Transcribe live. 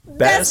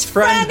Best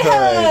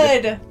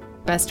friendhood.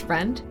 Best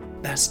friend.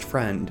 Best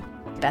friend.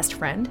 Best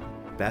friend.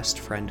 Best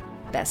friend.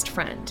 Best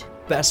friend.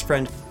 Best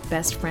friend.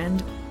 Best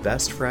friend.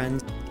 Best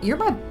friend. You're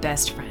my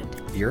best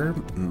friend. You're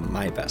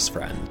my best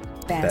friend.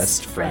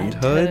 Best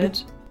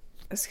friendhood.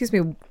 Excuse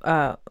me.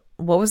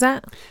 What was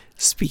that?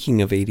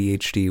 Speaking of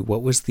ADHD,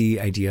 what was the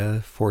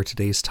idea for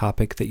today's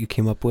topic that you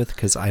came up with?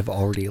 Because I've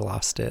already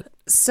lost it.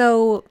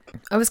 So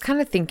I was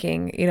kind of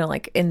thinking,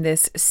 like in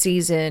this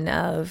season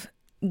of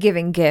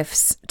giving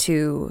gifts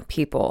to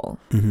people,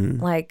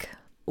 like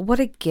what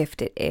a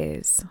gift it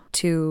is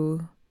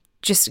to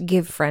just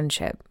give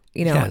friendship,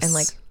 Yes. and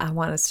like I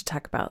want us to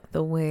talk about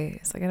the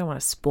ways, like I don't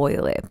want to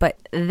spoil it, but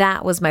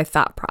that was my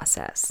thought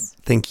process.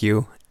 Thank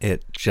you.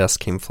 It just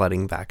came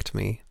flooding back to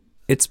me.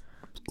 It's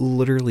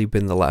literally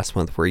been the last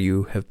month where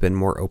you have been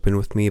more open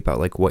with me about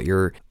like what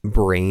your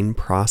brain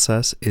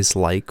process is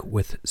like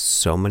with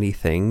so many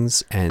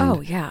things, and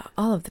Oh yeah,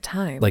 all of the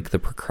time. like the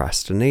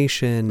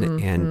procrastination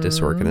and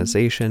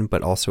disorganization,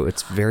 but also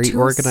it's very To a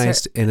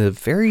organized in a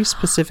very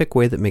specific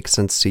way that makes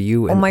sense to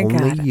you and oh my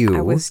only God, you.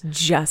 I was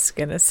just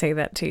gonna say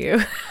that to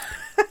you.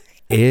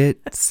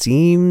 It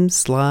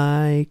seems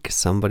like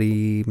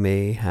somebody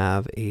may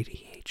have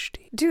ADHD.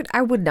 Dude,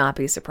 I would not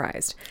be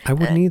surprised. I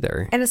wouldn't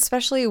either. And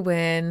especially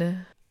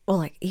when, well,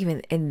 like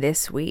even in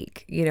this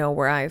week,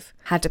 where I've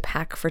had to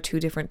pack for 2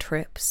 different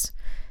trips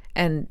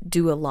and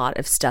do a lot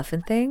of stuff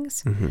and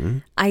things.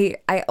 I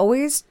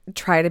always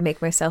try to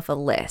make myself a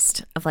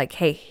list of like,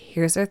 hey,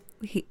 here's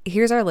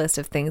our list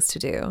of things to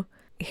do.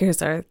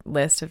 Here's our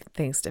list of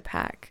things to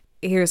pack.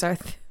 Here's our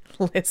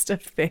list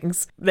of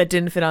things that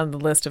didn't fit on the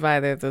list of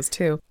either of those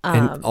 2.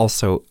 And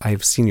also,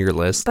 I've seen your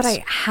list. But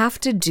I have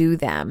to do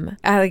them.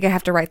 I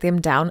have to write them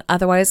down.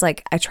 Otherwise,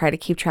 like I try to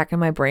keep track in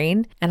my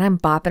brain and I'm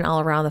bopping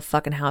all around the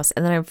fucking house.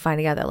 And then I'm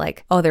finding out that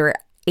like, oh, there are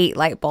 8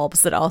 light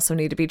bulbs that also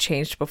need to be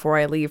changed before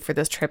I leave for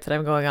this trip that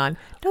I'm going on.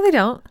 No, they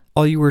don't.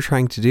 All you were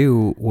trying to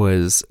do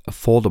was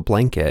fold a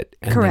blanket,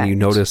 and then you Correct.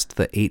 noticed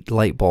the 8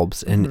 light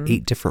bulbs in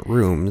 8 different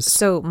rooms.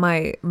 So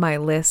my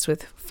list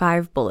with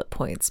 5 bullet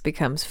points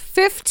becomes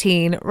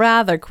 15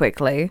 rather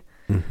quickly.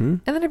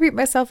 And then I beat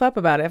myself up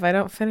about it if I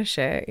don't finish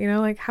it.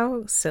 Like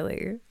how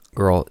silly.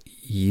 Girl,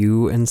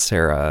 you and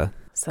Sarah,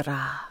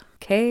 Sarah.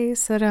 Que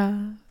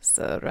sera,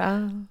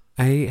 Sarah.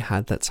 I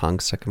had that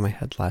song stuck in my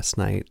head last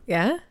night.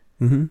 Yeah?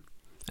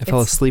 I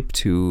fell asleep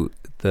to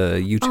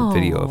the YouTube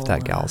video of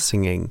that gal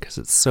singing because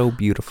it's so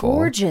beautiful.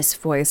 Gorgeous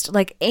voiced,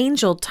 like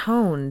angel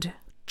toned.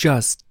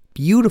 Just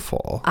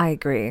beautiful. I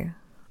agree.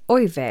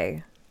 Oy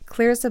vey.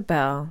 Clear as a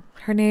bell.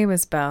 Her name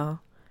is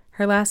Belle.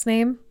 Her last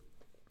name?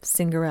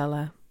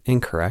 Cinderella.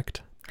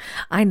 Incorrect.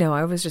 I know,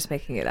 I was just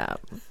making it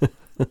up.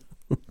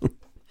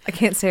 I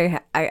can't say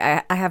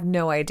I have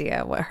no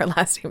idea what her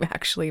last name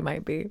actually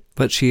might be.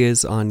 But she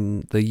is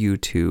on the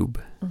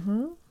YouTube.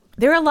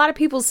 There are a lot of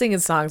people singing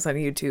songs on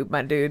YouTube,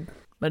 my dude.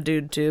 My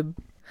dude tube.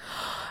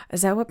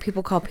 Is that what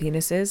people call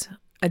penises?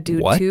 A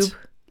dude What? tube?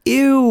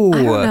 Ew.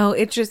 I don't know.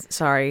 It just,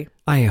 sorry.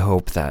 I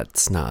hope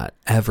that's not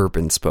ever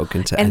been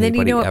spoken to And then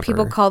anybody you know what ever.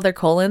 people call their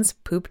colons?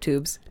 Poop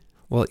tubes.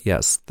 Well,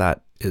 yes,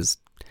 that is.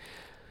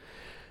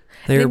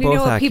 They're Then you both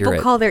know what accurate.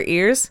 people call their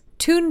ears?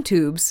 Tune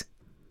tubes.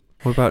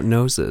 What about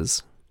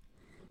noses?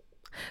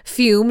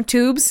 Fume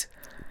tubes.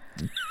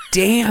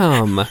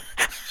 Damn.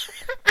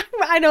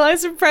 I know, I'm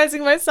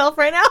surprising myself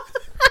right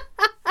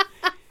now.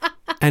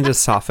 And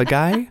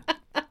esophagi?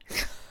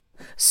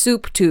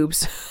 Soup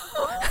tubes.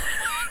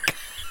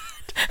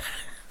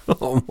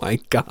 Oh my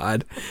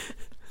God.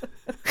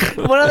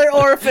 What other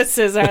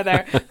orifices are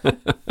there?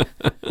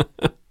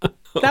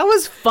 That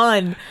was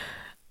fun.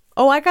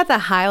 Oh, I got the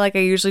high like I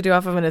usually do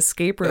off of an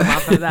escape room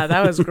off of that.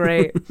 That was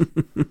great.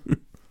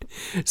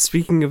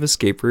 Speaking of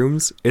escape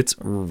rooms, it's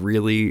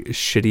really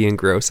shitty and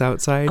gross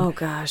outside. Oh,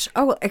 gosh.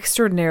 Oh,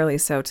 extraordinarily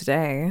so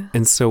today.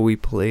 And so we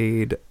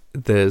played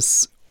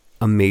this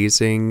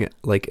amazing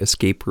like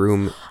escape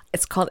room.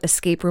 It's called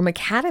Escape Room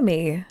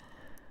Academy.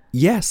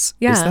 Yes.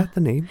 Yeah. Is that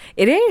the name?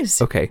 It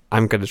is. Okay.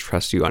 I'm going to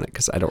trust you on it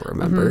because I don't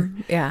remember.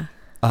 Yeah.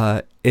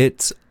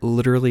 It's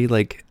literally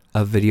like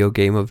a video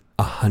game of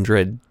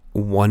 100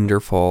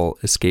 wonderful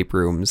escape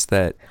rooms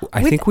that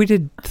I think we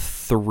did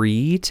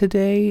 3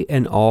 today,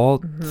 and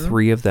all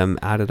 3 of them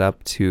added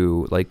up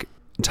to like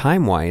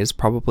time-wise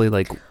probably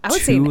like I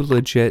would say 2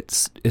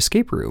 legit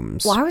escape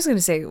rooms. Well, I was going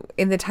to say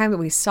in the time that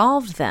we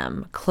solved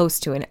them, close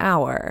to an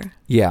hour,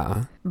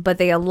 Yeah. but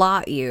they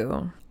allot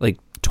you. Like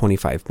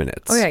 25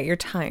 minutes. Oh, yeah, you're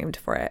timed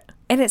for it.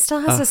 And it still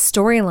has a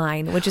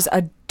storyline, which is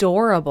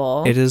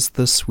adorable. It is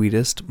the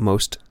sweetest,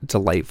 most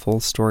delightful The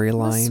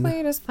storyline.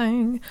 sweetest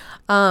thing.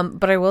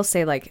 But I will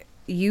say, like,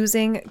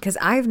 because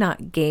I've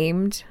not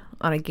gamed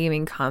on a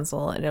gaming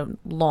console in a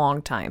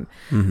long time.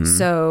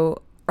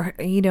 So, or,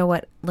 you know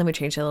what? Let me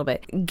change it a little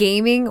bit.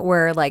 Gaming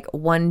where, like,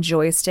 one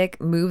joystick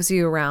moves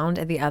you around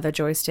and the other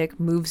joystick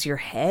moves your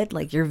head,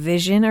 like your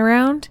vision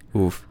around.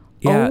 Oof.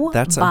 Yeah,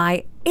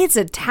 it's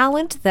a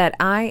talent that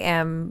I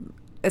am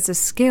it's a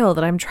skill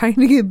that I'm trying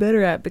to get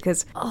better at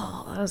because,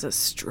 that was a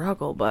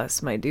struggle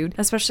bus, my dude.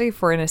 Especially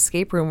for an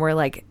escape room where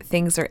like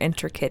things are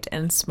intricate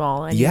and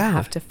small and you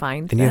have to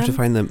find them. And you have to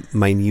find the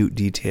minute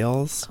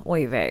details.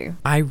 Oy vey.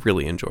 I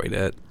really enjoyed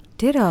it.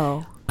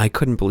 Ditto. I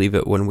couldn't believe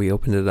it when we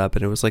opened it up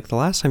and it was like the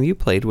last time you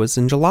played was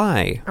in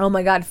July. Oh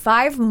my God,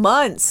 5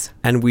 months.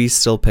 And we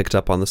still picked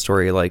up on the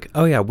story like,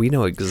 oh yeah, we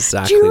know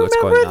exactly what's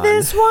going on. Do you remember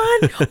this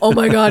one? Oh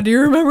my God, do you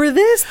remember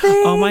this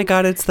thing? Oh my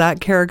God, it's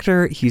that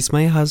character. He's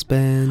my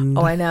husband.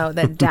 Oh, I know.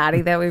 That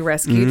daddy that we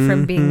rescued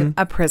from being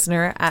a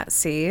prisoner at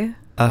sea.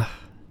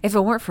 If it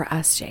weren't for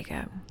us,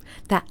 Jacob,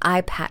 that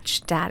eye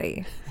patch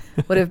daddy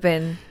would have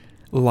been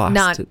lost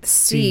not at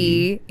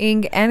sea.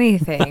 seeing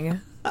anything.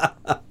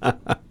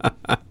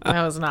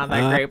 That was not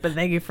that great, but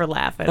thank you for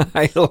laughing.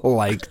 I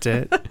liked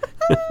it.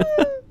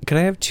 Could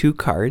I have 2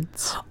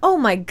 cards? Oh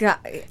my God.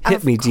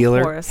 Hit me,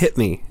 dealer. Course. Hit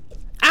me.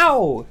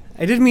 Ow!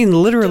 I didn't mean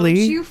literally.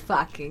 Don't you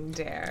fucking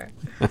dare.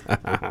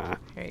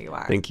 Here you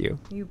are. Thank you.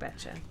 You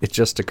betcha. It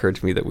just occurred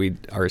to me that we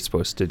are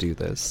supposed to do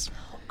this.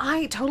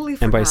 I totally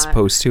forgot. And by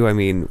supposed to, I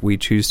mean we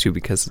choose to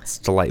because it's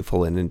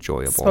delightful and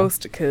enjoyable.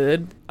 Supposed to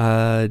could.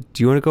 Do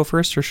you want to go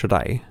first or should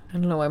I? I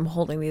don't know. I'm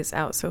holding these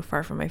out so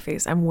far from my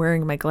face. I'm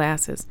wearing my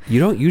glasses. You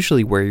don't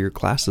usually wear your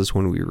glasses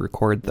when we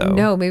record, though.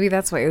 No, maybe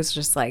that's why it was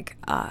just like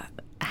a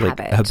habit.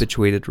 Like a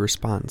habituated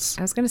response.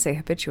 I was going to say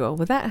habitual.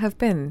 Would that have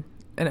been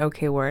an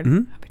okay word?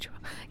 Mm-hmm. Habitual.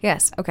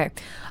 Yes. Okay.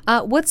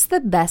 What's the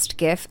best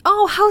gift?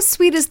 Oh, how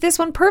sweet is this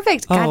one?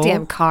 Perfect.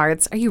 Goddamn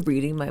cards. Are you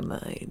reading my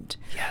mind?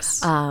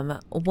 Yes.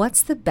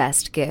 What's the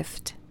best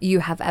gift you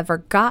have ever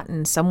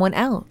gotten someone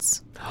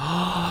else?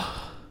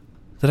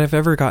 That I've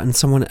ever gotten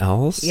someone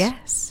else?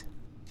 Yes.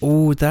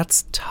 Oh,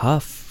 that's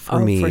tough for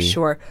me. For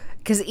sure.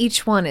 Because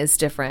each one is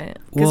different.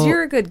 Because Well,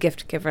 you're a good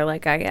gift giver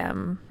like I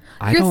am.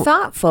 I You're don't-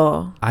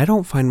 thoughtful. I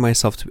don't find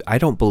myself to. I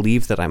don't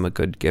believe that I'm a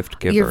good gift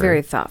giver. You're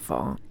very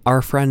thoughtful.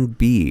 Our friend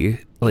B,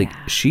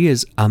 she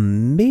is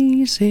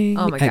amazing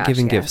Oh my at gosh,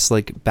 giving yes. gifts.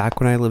 Like back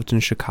when I lived in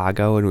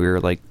Chicago and we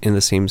were like in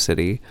the same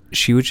city,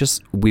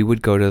 we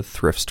would go to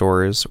thrift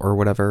stores or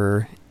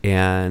whatever,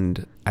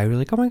 and I would be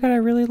like, oh my God, I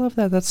really love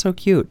that. That's so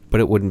cute. But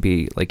it wouldn't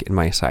be like in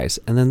my size.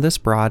 And then this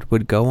broad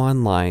would go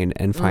online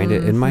and find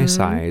it in my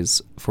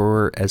size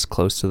for as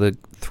close to the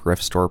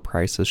thrift store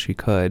price as she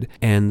could.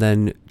 And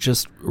then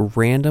just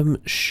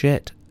random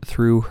shit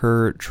through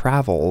her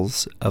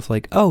travels of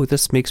like, oh,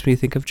 this makes me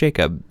think of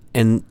Jacob.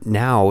 And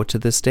now to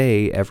this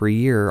day, every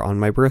year on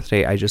my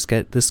birthday, I just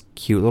get this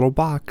cute little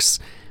box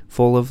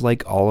full of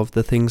like all of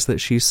the things that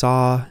she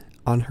saw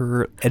on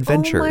her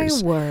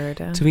adventures. Oh my word.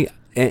 To me,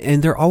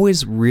 and they're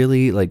always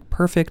really like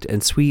perfect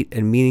and sweet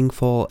and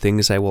meaningful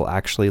things I will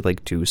actually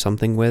like do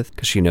something with,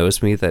 because she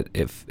knows me that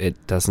if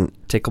it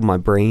doesn't tickle my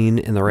brain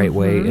in the right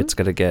way, it's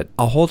gonna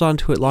I'll hold on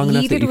to it long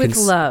enough that you Yeeted can with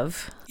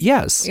love.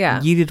 Yes.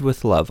 Yeah. Yeeted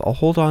with love. I'll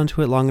hold on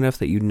to it long enough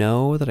that you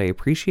know that I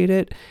appreciate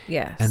it.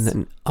 Yes. And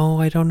then, oh,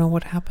 I don't know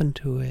what happened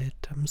to it.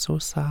 I'm so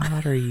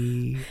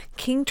sorry.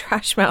 King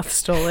Trashmouth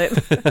stole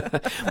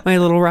it. My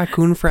little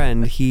raccoon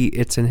friend,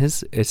 it's in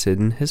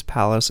his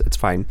palace. It's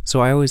fine. So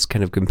I always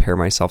kind of compare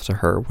myself to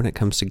her when it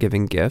comes to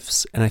giving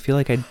gifts, and I feel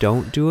like I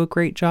don't do a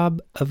great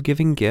job of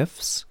giving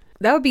gifts.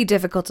 That would be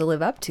difficult to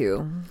live up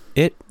to.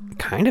 It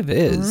kind of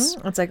is.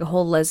 It's like a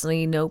whole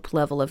Leslie Knope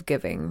level of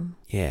giving.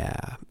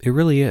 Yeah, it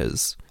really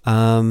is.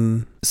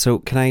 So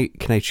can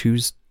I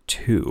choose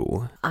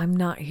 2? I'm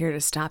not here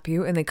to stop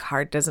you, and the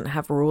card doesn't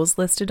have rules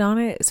listed on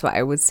it, so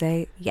I would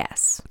say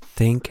yes.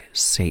 Thank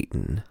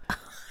Satan.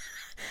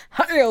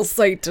 Hail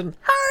Satan!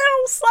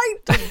 Hail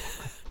Satan!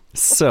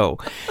 So,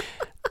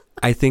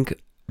 I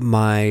think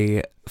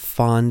my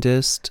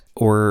fondest,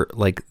 or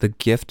like the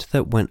gift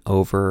that went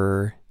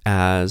over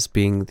as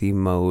being the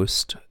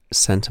most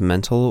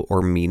sentimental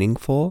or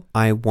meaningful,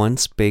 I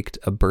once baked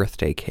a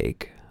birthday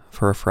cake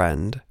for a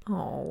friend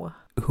Oh.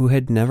 who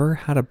had never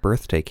had a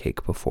birthday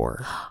cake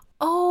before.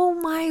 Oh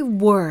my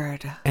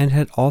word. And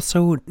had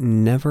also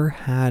never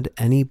had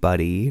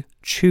anybody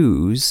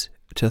choose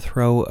to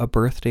throw a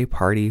birthday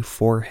party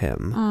for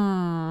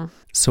him.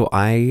 So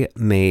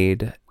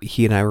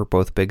he and I were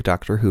both big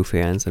Doctor Who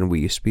fans, and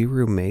we used to be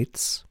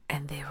roommates.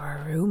 And they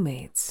were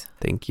roommates.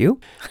 Thank you.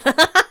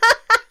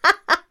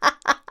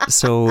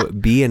 So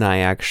B and I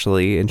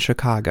actually, in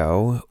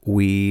Chicago,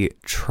 we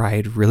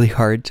tried really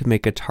hard to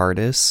make a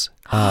TARDIS.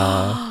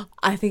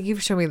 I think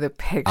you've shown me the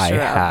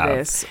picture of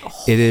this.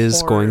 It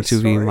is going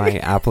to be horror my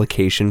story.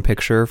 application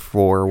picture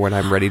for when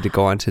I'm ready to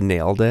go on to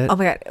Nailed It. Oh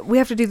my God. We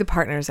have to do the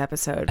partners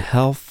episode.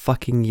 Hell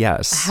fucking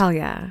yes. Hell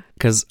yeah.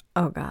 Because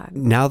Oh God.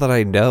 now that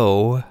I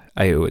know,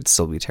 it would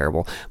still be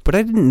terrible. But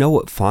I didn't know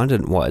what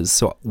fondant was.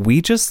 So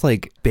we just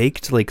like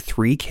baked like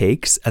 3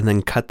 cakes and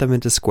then cut them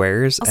into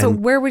squares. Also,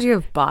 and where would you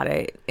have bought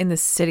it? In the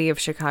city of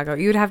Chicago?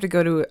 You would have to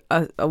go to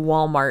a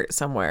Walmart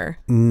somewhere.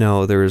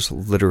 no, there's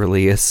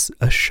literally a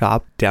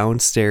shop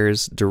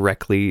downstairs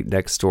directly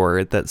next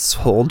door that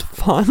sold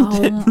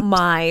fondant. Oh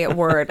my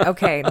word.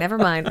 Okay, never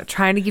mind.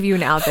 Trying to give you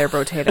an out there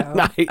potato.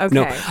 Okay.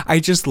 No, I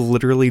just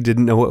literally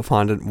didn't know what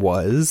fondant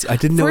was. I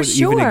didn't know For it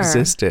even sure.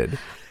 existed.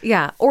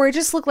 Yeah, or it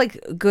just looked like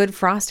good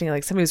frosting,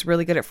 like somebody was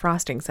really good at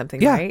frosting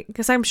something, Yeah. right?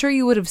 Because I'm sure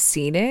you would have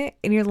seen it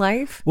in your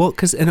life. Well,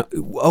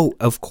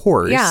 of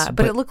course. Yeah,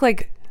 but it looked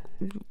like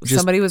just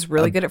somebody was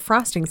really good at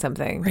frosting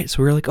something. Right,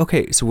 so we were like,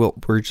 okay, so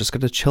we're just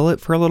going to chill it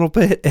for a little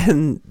bit,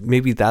 and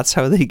maybe that's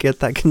how they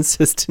get that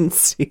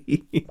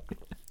consistency.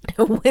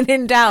 When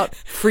in doubt,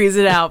 freeze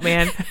it out,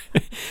 man.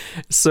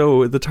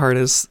 So the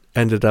TARDIS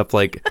ended up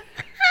like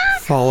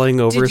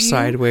falling over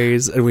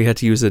sideways, and we had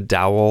to use a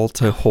dowel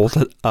to hold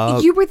it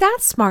up. You were that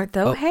smart,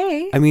 though.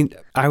 Hey. I mean,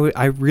 I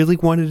really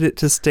wanted it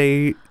to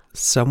stay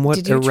somewhat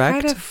Did you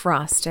erect. try to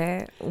frost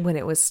it when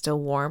it was still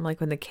warm, like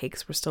when the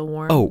cakes were still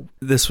warm? Oh,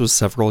 this was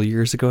several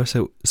years ago,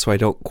 so I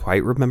don't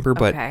quite remember,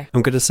 but Okay.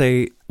 I'm going to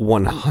say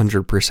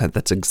 100%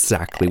 that's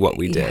exactly what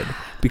we did,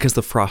 because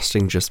the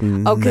frosting just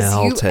melted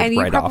you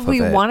right off of probably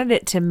it. wanted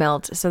it to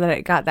melt so that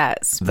it got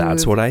that smooth.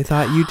 That's what I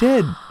thought you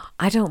did.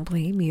 I don't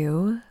blame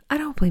you. I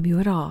don't blame you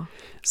at all.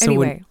 So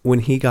Anyway. when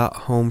he got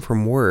home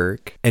from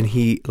work and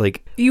he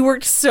You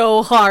worked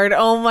so hard.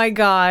 Oh my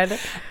God.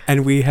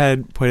 and we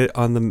had put it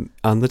on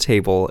the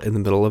table in the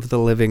middle of the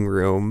living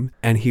room,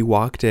 and he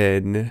walked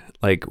in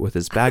like with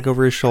his bag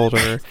over his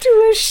shoulder.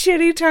 Do a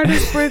shitty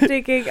TARDIS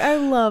birthday cake. I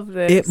love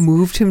this. It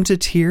moved him to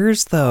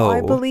tears though.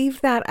 I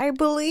believe that. I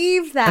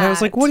believe that. And I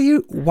was like,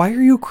 why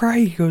are you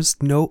crying? He goes,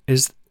 no,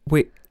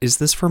 is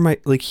this for my,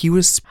 like, he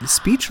was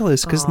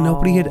speechless because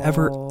nobody had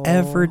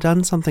ever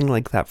done something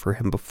like that for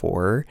him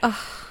before.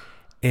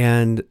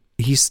 And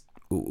he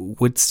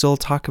would still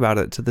talk about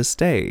it to this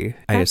day,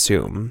 I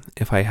assume,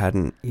 if I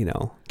hadn't,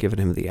 given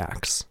him the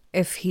axe.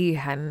 If he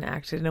hadn't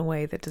acted in a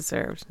way that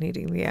deserved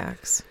needing the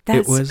axe.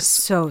 That's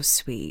so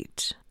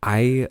sweet.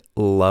 I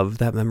love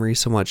that memory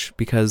so much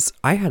because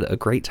I had a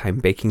great time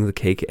baking the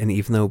cake, and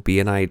even though B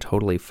and I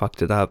totally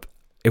fucked it up,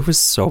 it was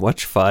so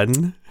much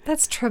fun.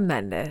 That's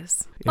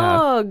tremendous. Yeah.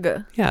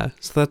 Ugh. Yeah,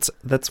 so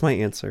that's my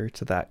answer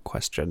to that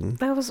question.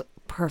 That was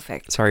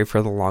perfect. Sorry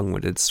for the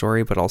long-winded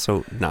story, but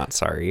also not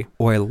sorry.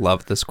 Oh, I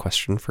love this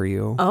question for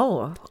you.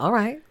 Oh, all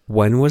right.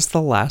 When was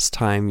the last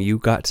time you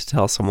got to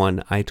tell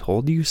someone, I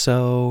told you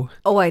so?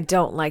 Oh, I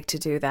don't like to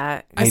do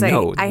that. I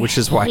know, which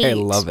is why I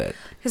love it.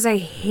 Because I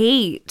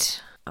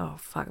hate... Oh,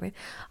 fuck me.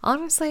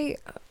 Honestly,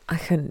 I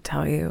couldn't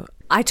tell you.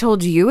 I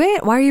told you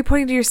it? Why are you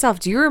pointing to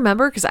yourself? Do you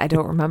remember? Because I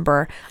don't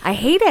remember. I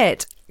hate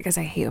it. Because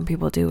I hate when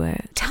people do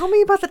it. Tell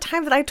me about the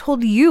time that I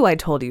told you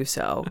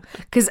so.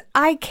 Because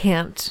I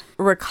can't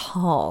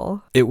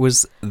recall. It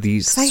was the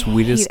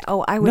sweetest.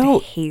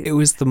 Hate. It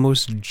was the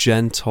most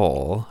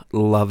gentle,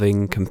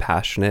 loving,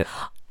 compassionate.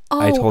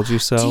 I told you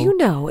so. Do you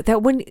know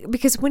that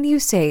because when you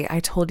say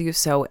I told you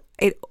so,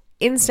 it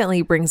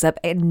instantly brings up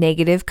a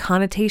negative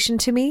connotation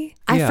to me.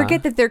 I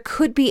forget that there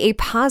could be a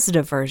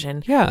positive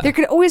version. Yeah. There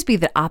could always be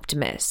the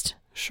optimist.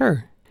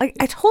 Sure. Like,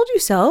 I told you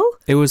so.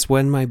 It was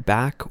when my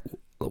back,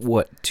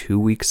 2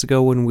 weeks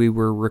ago when we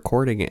were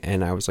recording it,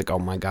 and I was like, oh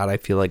my God, I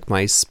feel like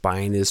my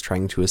spine is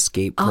trying to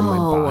escape from my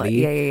body.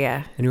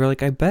 Yeah. And you were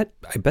like, I bet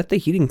the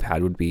heating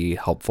pad would be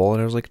helpful.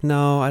 And I was like,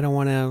 no, I don't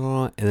want it.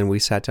 And then we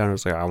sat down and I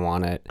was like, I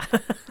want it.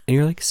 And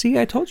you're like, see,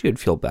 I told you it'd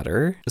feel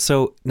better.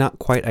 So not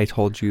quite I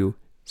told you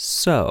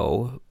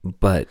so,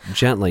 but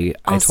gently,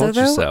 Also, I told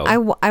you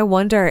so. I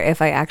wonder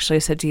if I actually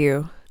said to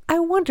you, I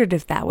wondered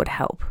if that would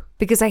help.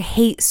 Because I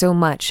hate so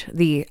much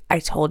the I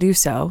told you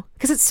so.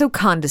 Because it's so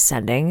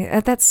condescending.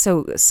 That's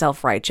so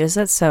self-righteous.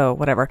 That's so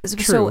whatever.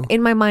 True. So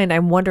in my mind,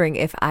 I'm wondering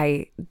if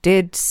I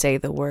did say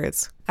the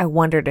words, I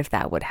wondered if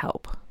that would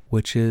help.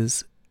 Which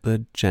is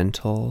the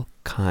gentle,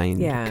 kind,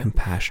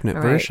 compassionate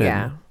All right, version.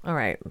 Yeah. All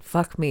right.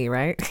 Fuck me,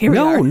 right? Here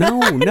No. No,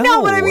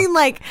 but I mean,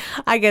 like,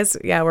 I guess,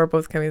 we're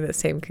both coming to the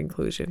same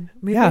conclusion.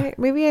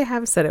 Maybe I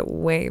have said it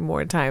way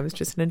more times,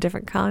 just in a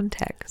different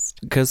context.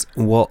 Because,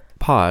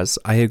 pause.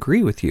 I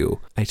agree with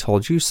you. I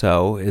told you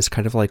so is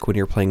kind of like when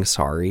you're playing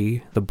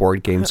Sorry, the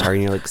board game Sorry,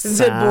 and you're like, It's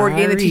a board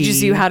game that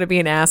teaches you how to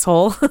be an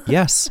asshole.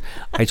 Yes.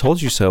 I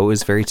told you so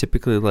is very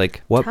typically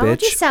like, what told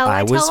bitch? You so.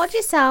 I told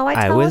you so.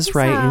 I was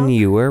right and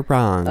you were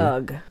wrong.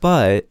 Ugh.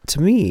 But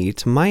to me,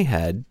 to my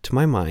head, to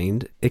my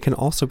mind, it can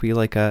also be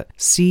like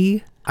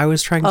see, I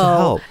was trying to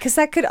help. Because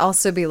that could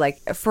also be like,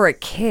 for a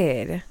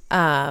kid,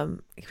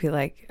 you'd be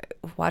like,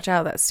 watch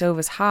out, that stove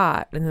is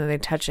hot. And then they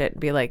touch it and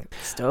be like,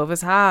 stove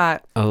is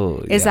hot. Oh,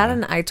 Is that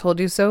an I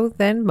told you so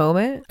then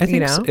moment? I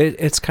think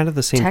it's kind of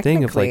the same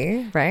thing of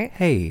like, right?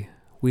 Hey,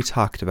 we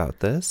talked about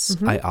this.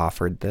 I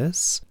offered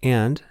this.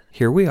 And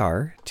here we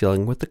are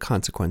dealing with the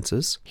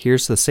consequences.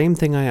 Here's the same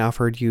thing I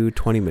offered you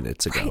 20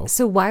 minutes ago. Right.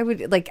 So why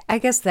would, I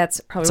guess that's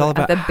probably it's all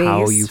about at the base.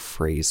 How you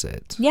phrase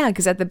it. Yeah,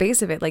 because at the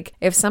base of it,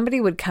 if somebody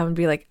would come and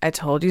be like, I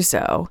told you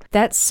so,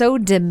 that's so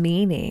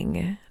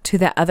demeaning to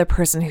that other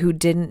person who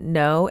didn't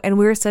know. And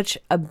we're such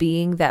a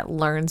being that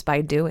learns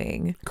by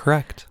doing.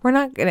 Correct. We're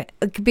not going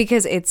to,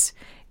 because it's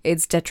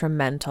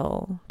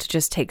detrimental to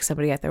just take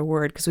somebody at their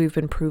word because we've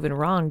been proven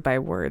wrong by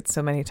words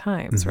so many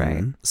times,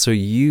 right? So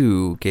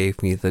you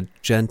gave me the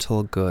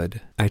gentle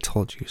good, I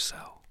told you so.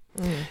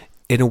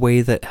 In a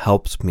way that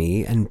helped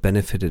me and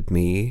benefited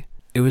me.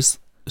 It was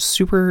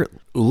super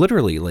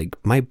literally, like,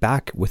 my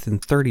back within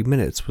 30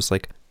 minutes was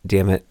like,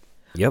 damn it.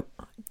 Yep.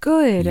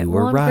 Good. You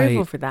Well, were I'm right.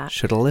 grateful for that.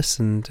 Should have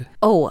listened.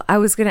 Oh, I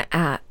was going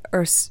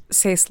to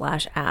say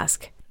 /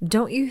 ask.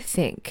 Don't you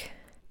think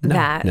No,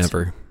 that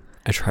never.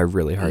 I try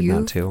really hard you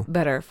not to.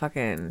 better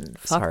fucking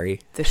fuck Sorry.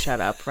 to shut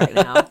up right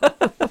now.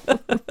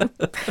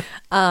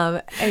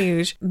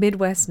 Anyways,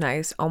 Midwest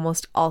Nice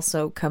almost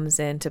also comes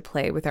into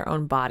play with our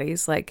own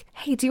bodies. Like,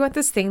 hey, do you want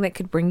this thing that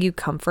could bring you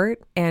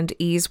comfort and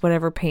ease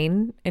whatever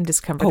pain and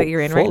discomfort that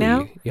you're in right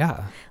now?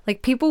 Yeah.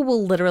 Like, people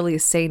will literally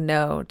say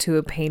no to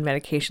a pain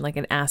medication like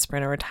an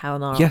aspirin or a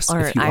Tylenol Yes,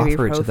 or if you an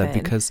offer it to them, ibuprofen.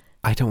 because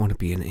I don't want to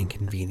be an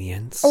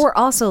inconvenience. Or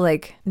also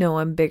like, no,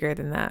 I'm bigger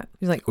than that.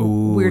 He's like,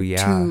 Ooh,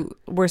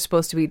 we're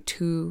supposed to be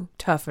too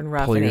tough and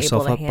rough Pull and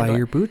yourself able up to by handle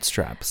your it.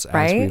 bootstraps, as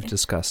Right? we've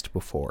discussed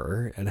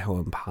before, and how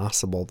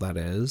impossible that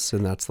is.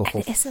 And that's the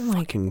whole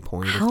fucking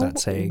point how of that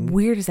saying.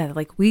 weird is that?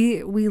 Like,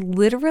 we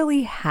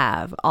literally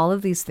have all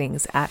of these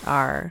things at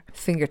our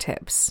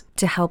fingertips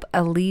to help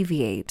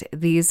alleviate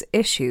these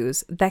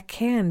issues that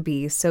can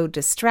be so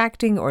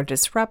distracting or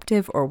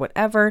disruptive or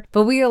whatever,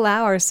 but we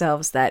allow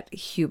ourselves that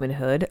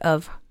humanhood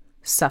of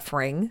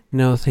suffering.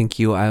 No, thank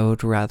you. I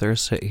would rather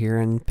sit here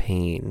in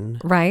pain.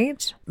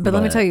 Right? But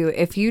let me But- tell you,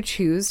 if you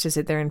choose to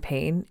sit there in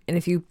pain and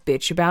if you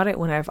bitch about it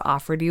when I've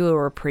offered you a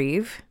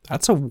reprieve,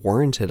 That's a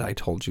warranted I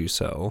told you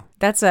so.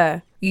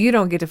 you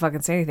don't get to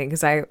fucking say anything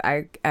because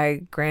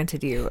I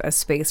granted you a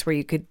space where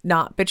you could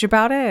not bitch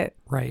about it,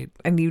 Right.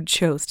 and you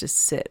chose to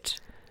sit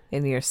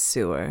in your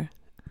sewer.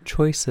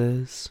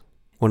 Choices.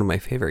 One of my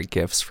favorite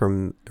gifts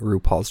from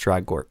RuPaul's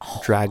Drag Race.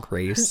 Drag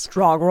race.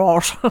 Drag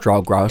Race.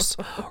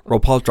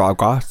 RuPaul's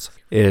Drag Race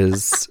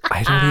is,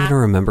 I don't even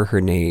remember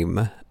her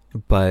name,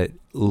 but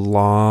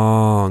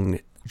long,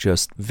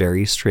 just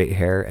very straight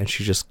hair. And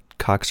she just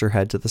cocks her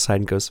head to the side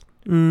and goes,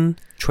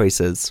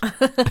 choices.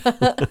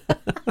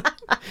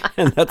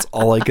 And that's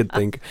all I could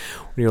think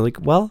when you're like,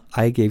 well,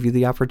 I gave you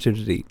the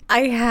opportunity.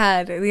 I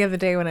had the other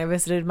day when I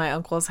visited my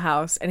uncle's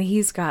house, and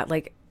he's got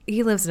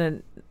he lives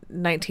in a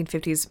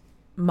 1950s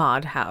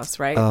mod house,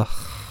 right?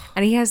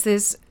 And he has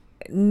this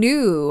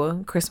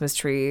new Christmas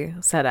tree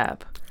set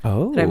up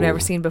Oh. that I've never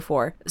seen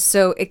before.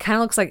 So it kind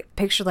of looks like,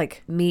 picture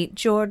like meet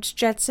George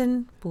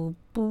Jetson. Boop,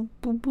 boop,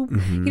 boop, boop.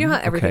 You know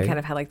how everything okay. kind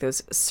of had like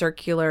those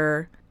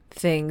circular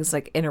things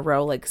like in a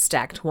row, like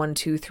stacked 1,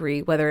 2,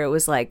 3, whether it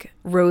was like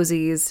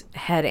Rosie's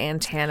head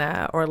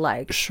antenna or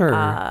like Sure.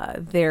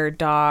 their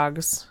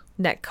dog's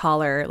neck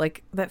collar,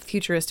 like that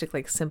futuristic,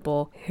 like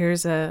simple,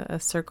 here's a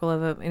circle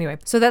of a, anyway.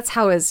 So that's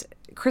how his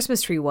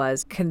Christmas tree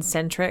was,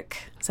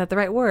 concentric. Is that the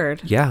right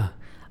word? Yeah.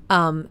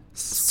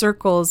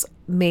 Circles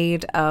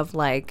made of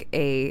like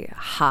a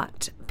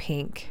hot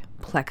pink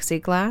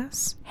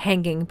plexiglass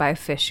hanging by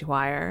fish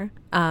wire.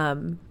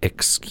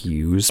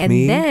 Excuse And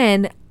me?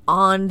 then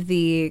on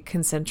the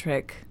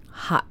concentric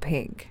hot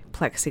pink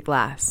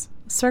plexiglass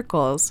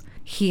circles,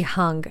 he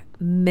hung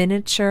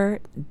miniature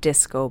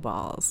disco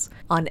balls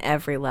on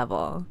every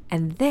level.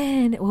 And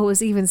then what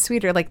was even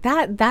sweeter, like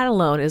that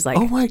alone is like,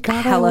 Oh my God,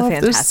 I hella love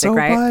fantastic, this so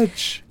right?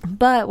 much.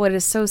 But what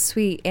is so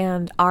sweet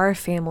and our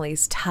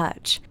family's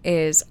touch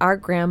is our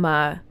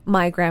grandma,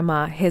 my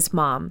grandma, his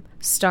mom,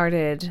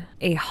 started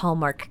a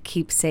Hallmark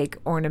keepsake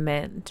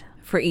ornament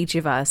for each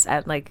of us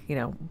at like,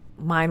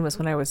 mine was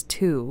when I was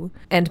 2,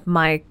 and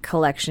my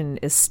collection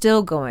is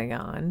still going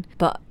on.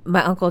 But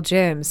my Uncle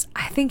Jim's,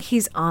 I think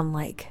he's on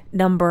like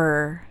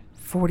number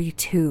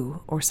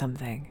 42 or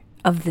something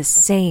of the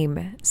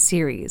same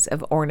series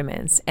of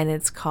ornaments, and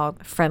it's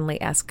called Friendly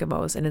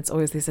Eskimos, and it's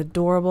always these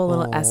adorable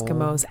little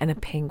Eskimos and a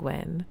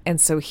penguin.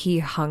 And so he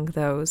hung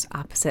those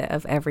opposite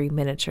of every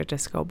miniature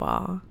disco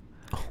ball.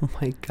 Oh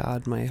my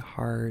God, my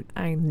heart.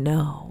 I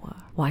know.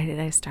 Why did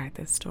I start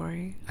this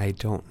story? I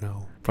don't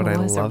know, but There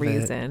I was a love it.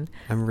 reason.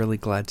 I'm really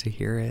glad to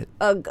hear it.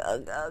 Ugh,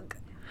 ugh, ugh.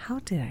 How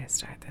did I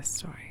start this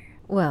story?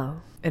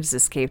 Well, it just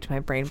escaped my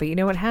brain, but you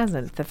know what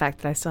hasn't? The fact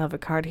that I still have a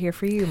card here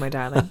for you, my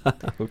darling.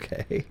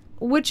 Okay.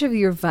 Which of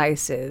your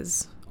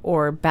vices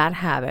or bad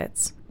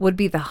habits would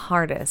be the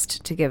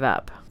hardest to give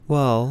up?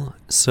 Well,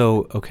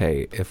 so,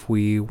 okay, if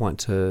we want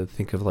to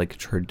think of like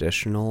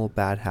traditional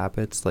bad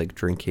habits, like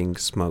drinking,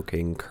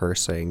 smoking,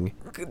 cursing,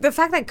 The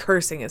fact that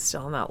cursing is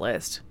still on that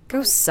list.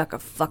 Go suck a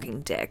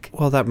fucking dick.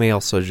 well, that may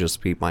also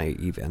just be my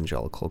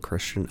evangelical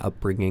Christian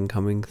upbringing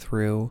coming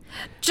through.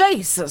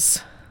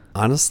 Jesus.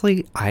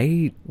 Honestly,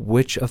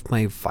 which of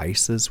my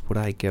vices would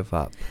I give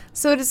up?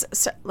 So it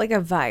is like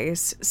a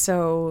vice.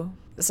 So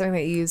something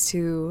that you use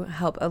to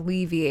help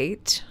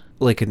alleviate.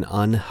 Like an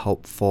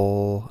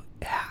unhelpful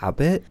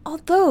habit?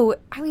 Although,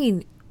 I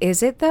mean,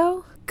 is it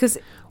though? Because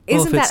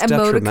isn't if that it's a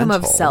modicum of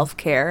detrimental.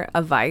 self-care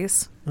a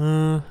vice?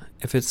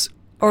 If it's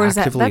Or is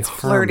actively that's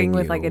flirting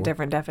harming with like a you.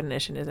 different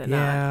definition, is it not?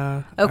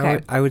 Yeah. Okay.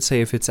 I would say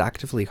if it's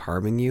actively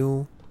harming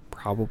you,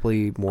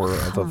 probably more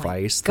of a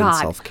vice than God.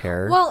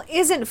 self-care. Well,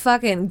 isn't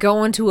fucking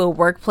going to a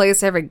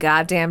workplace every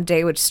goddamn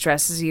day which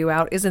stresses you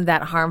out, isn't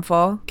that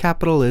harmful?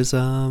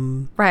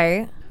 Capitalism.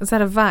 Right? Is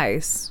that a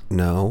vice?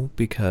 No,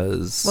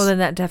 because... Well, then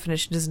that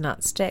definition does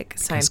not stick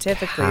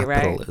scientifically,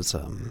 right?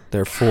 Capitalism.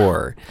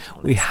 Therefore,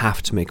 we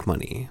have to make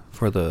money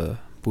for the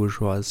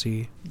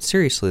bourgeoisie.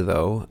 Seriously,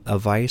 though, a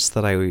vice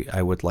that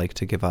I would like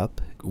to give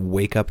up,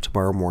 wake up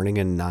tomorrow morning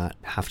and not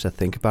have to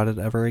think about it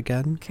ever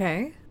again.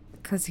 Okay.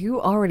 Because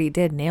you already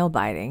did nail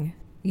biting.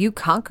 You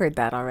conquered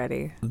that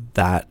already.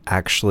 That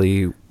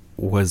actually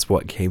was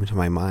what came to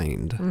my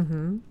mind.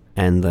 Mm-hmm.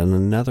 And then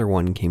another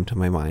one came to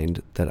my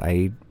mind that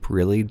I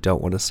really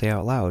don't want to say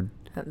out loud.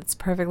 That's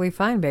perfectly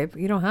fine, babe.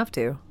 You don't have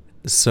to.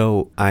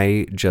 So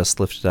I just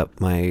lifted up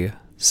my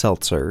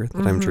seltzer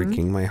that I'm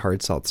drinking, my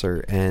hard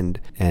seltzer, and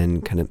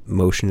kind of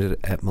motioned it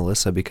at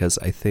Melissa because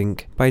I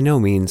think by no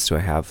means do I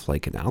have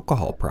like an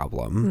alcohol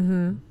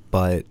problem.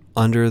 But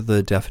under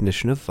the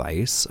definition of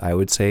vice, I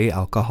would say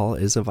alcohol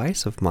is a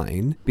vice of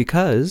mine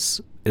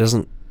because it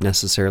doesn't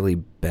necessarily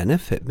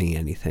benefit me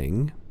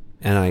anything.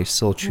 And I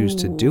still choose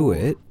to do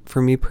it.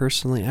 For me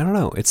personally, I don't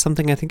know. It's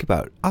something I think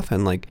about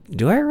often. Like,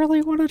 do I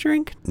really want to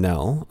drink?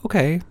 No.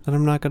 Okay. Then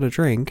I'm not going to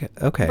drink.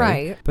 Okay.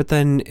 Right. But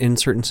then in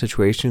certain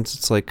situations,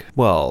 it's like,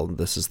 well,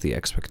 this is the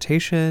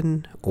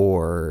expectation.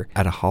 Or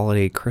at a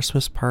holiday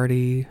Christmas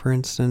party, for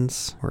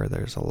instance, where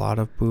there's a lot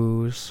of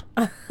booze.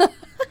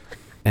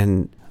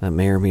 And that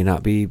may or may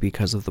not be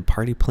because of the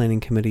party planning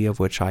committee of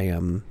which I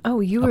am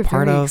you were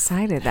part very of.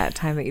 excited that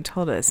time that you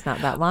told us not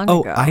that long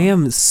Oh, ago. I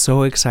am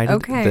so excited.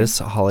 Okay. This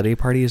holiday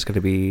party is going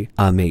to be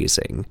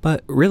amazing.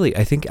 But really,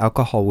 I think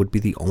alcohol would be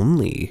the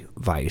only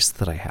vice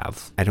that I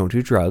have. I don't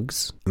do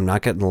drugs. I'm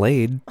not getting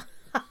laid.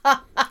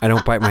 I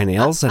don't bite my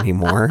nails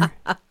anymore.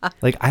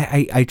 Like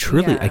I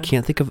truly, I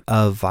can't think of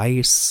a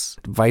vice.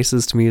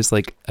 Vices to me is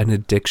like an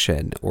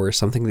addiction or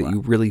something that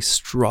you really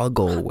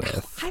struggle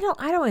with. I don't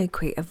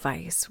equate a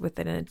vice with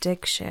an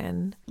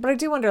addiction, but I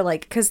do wonder,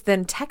 like, because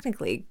then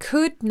technically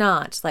could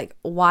not, like,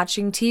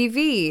 watching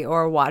TV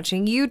or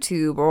watching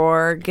YouTube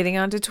or getting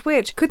onto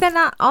Twitch, could that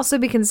not also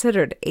be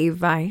considered a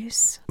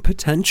vice?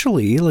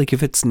 Potentially, like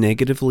if it's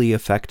negatively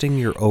affecting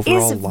your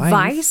overall Is life.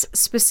 vice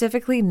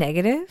specifically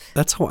negative?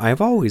 That's how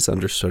I've always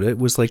understood it,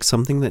 was like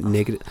something that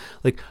negative,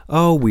 like,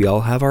 oh, we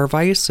all have our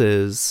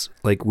vices.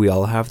 Like we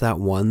all have that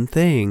one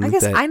thing. I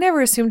guess that, I never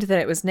assumed that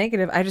it was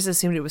negative. I just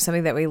assumed it was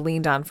something that we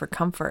leaned on for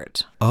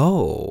comfort.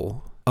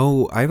 Oh,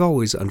 I've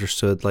always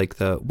understood like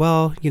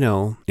well, you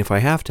know, if I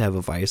have to have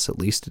a vice, at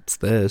least it's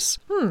this.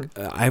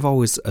 I've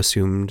always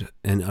assumed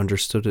and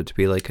understood it to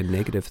be like a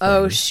negative thing.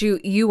 Oh,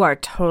 shoot. You are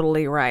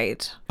totally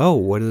right. Oh,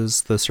 what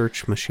does the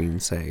search machine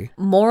say?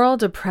 Moral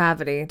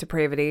depravity,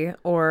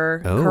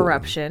 or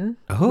corruption,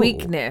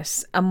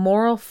 weakness, a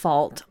moral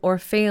fault or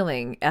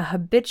failing, a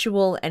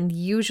habitual and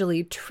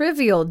usually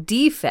trivial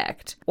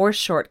defect or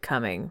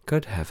shortcoming.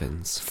 Good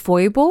heavens.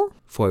 Foible?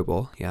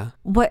 Foible, yeah.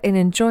 What an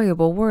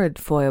enjoyable word,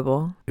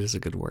 foible. It is a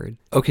good word.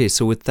 Okay,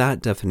 so with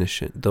that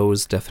definition,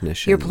 those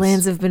definitions. Your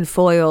plans have been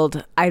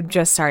foiled. I'm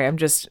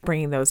just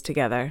bringing those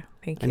together.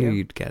 Thank you. I knew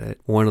you'd get it.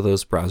 One of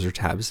those browser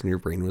tabs in your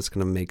brain was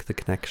going to make the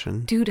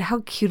connection. Dude,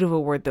 how cute of a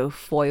word, though,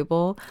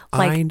 foible.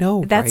 Like, I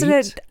know, that's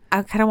right? what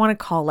I kind of want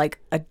to call, like,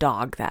 a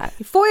dog that.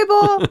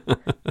 Foible!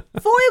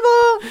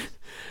 Foible!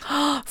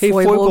 Hey,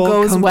 Foible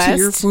goes come west. to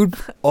your food.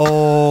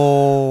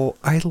 Oh,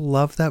 I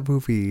love that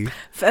movie.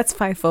 That's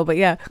Fievel, but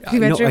yeah.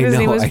 Can you imagine if his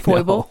name was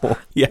Foible?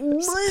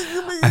 Yes.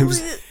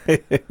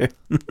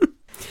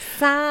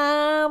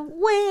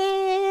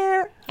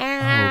 Somewhere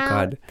out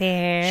God.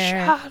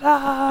 there. Shut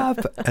up.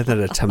 And then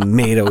a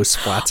tomato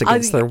splats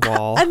against their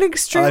wall. An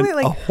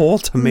extremely, a whole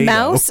tomato.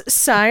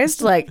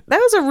 mouse-sized, like, that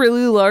was a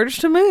really large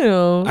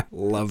tomato. I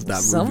love that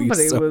movie.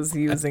 Somebody so was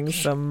using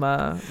some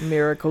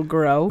Miracle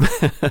Grow.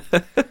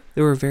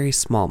 They were very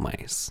small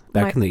mice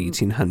back in the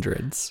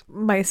 1800s.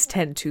 Mice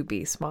tend to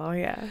be small,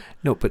 yeah.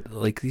 No, but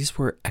like these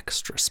were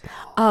extra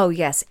small. Oh,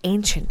 yes,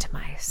 ancient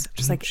mice.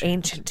 Just like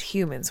ancient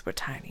humans were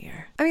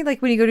tinier. I mean,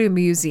 like when you go to a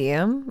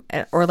museum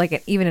or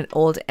like even an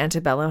old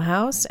antebellum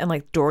house and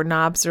like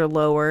doorknobs are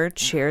lower,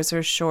 chairs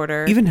are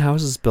shorter. Even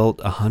houses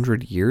built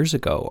 100 years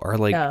ago are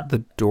like the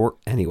door.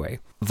 Anyway,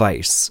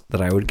 vice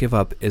that I would give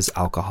up is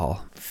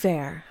alcohol.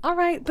 Fair. All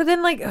right. But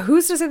then, like,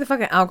 who's to say the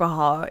fucking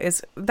alcohol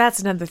is, that's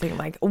another thing.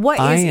 Like, what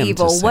I is am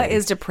evil? to say- What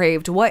is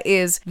depraved? What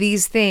is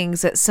these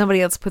things that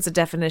somebody else puts a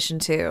definition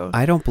to?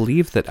 I don't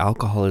believe that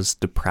alcohol is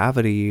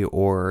depravity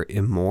or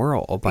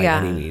immoral by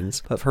any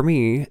means. But for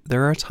me,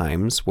 there are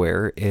times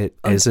where it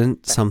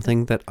isn't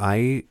something that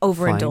I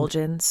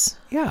Overindulgence.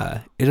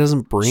 Yeah, it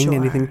doesn't bring Sure.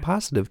 anything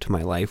positive to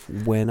my life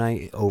when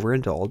I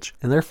overindulge.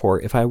 And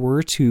therefore, if I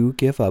were to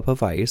give up a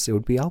vice, it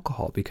would be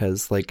alcohol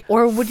because, like,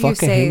 Or would you fuck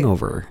a say,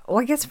 hangover. well,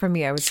 I guess for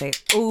me, I would say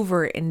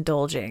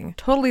overindulging.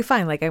 Totally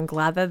fine. Like, I'm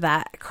glad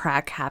that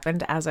crack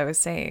happened, as I was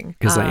saying.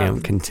 Because I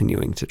am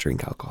continuing to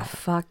drink alcohol.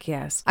 Fuck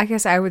yes. I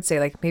guess I would say,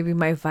 like, maybe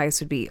my vice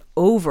would be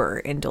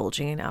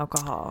overindulging in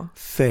alcohol.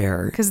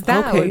 Fair. Because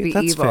that would be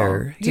that's evil.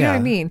 fair. Do you know what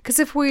I mean? Because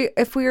if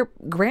we're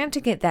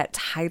granting it that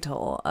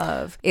title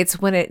of it's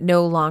when it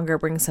no longer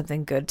brings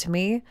something good to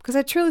me, because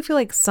I truly feel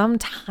like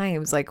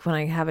sometimes, like when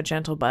I have a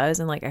gentle buzz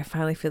and like I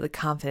finally feel the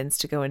confidence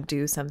to go and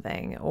do something,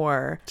 something,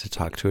 or to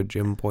talk to a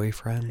gym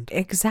boyfriend.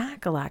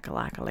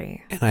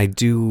 Exactly. And I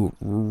do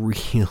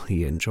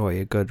really enjoy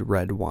a good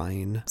red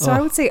wine. So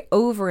I would say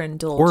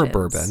overindulgence. Or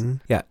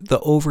bourbon. Yeah, the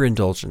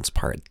overindulgence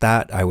part,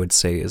 that I would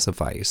say is a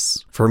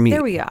vice. For me.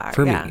 There we are.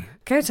 For yeah. me.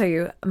 Can I tell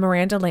you,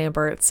 Miranda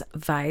Lambert's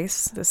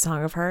Vice, the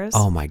song of hers?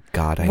 Oh my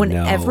God, I know.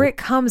 Whenever it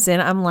comes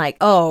in, I'm like,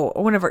 oh,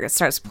 whenever it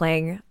starts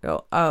playing,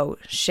 go, oh,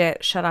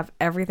 shit, shut off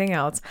everything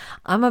else.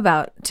 I'm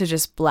about to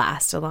just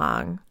blast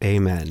along.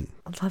 Amen.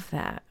 I love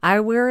that. I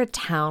wear a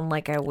town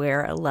like I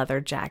wear a leather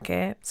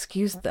jacket.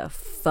 Excuse the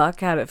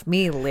fuck out of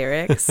me,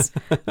 lyrics.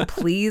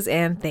 Please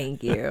and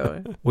thank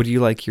you. Would you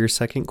like your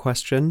second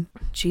question?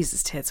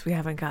 Jesus tits, we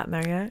haven't gotten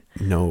there yet.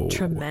 No.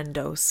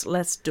 Tremendos.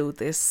 Let's do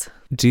this.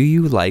 Do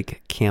you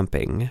like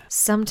camping?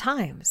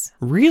 Sometimes.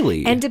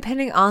 Really? And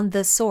depending on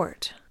the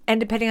sort. And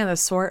depending on the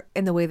sort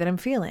and the way that I'm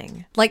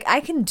feeling. Like,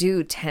 I can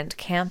do tent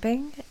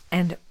camping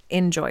and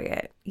enjoy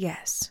it.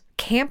 Yes.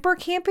 Camper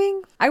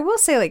camping, I will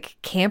say, like,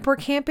 camper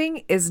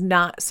camping is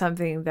not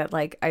something that,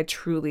 like, I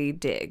truly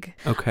dig.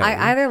 Okay.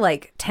 I either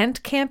like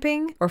tent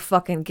camping or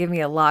fucking give me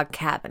a log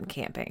cabin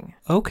camping.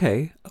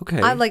 Okay.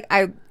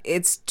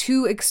 It's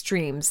two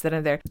extremes that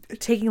are there.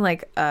 Taking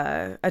like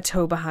a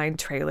tow behind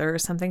trailer or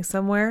something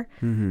somewhere.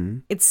 Mm-hmm.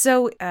 It's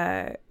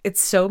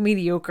so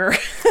mediocre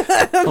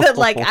that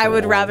like I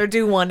would rather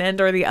do one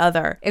end or the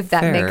other, if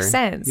that Fair. makes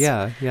sense.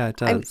 Yeah, it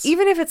does.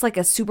 Even if it's like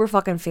a super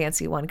fucking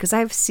fancy one, because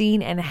I've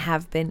seen and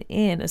have been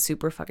in a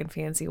super fucking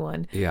fancy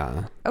one.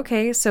 Yeah.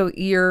 Okay, so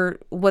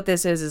what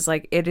this is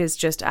like, it is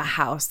just a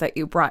house that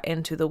you brought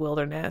into the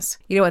wilderness.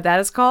 You know what that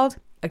is called?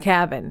 A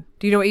cabin.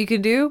 Do you know what you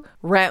can do?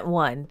 Rent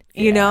one.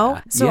 You know?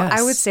 So Yes.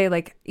 I would say,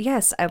 like,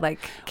 yes, I like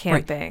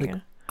camping. Right.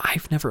 Like,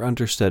 I've never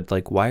understood,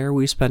 like, why are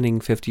we spending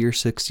 $50,000 or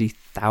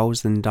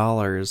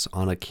 $60,000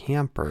 on a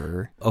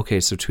camper? Okay,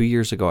 so 2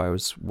 years ago, I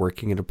was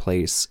working at a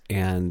place,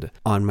 and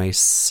on my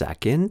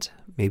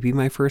maybe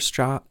my first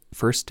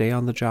day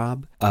on the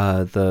job,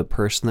 the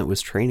person that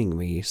was training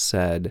me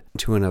said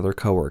to another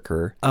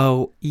coworker,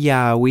 "Oh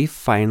yeah, we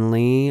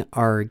finally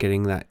are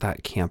getting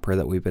that camper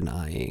that we've been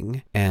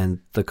eyeing." And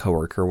the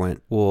coworker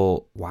went,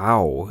 "Well,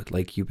 wow,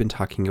 like you've been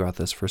talking about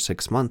this for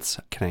 6 months.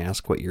 Can I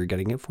ask what you're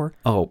getting it for?"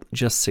 "Oh,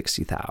 just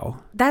 60,000."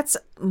 That's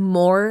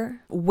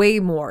way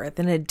more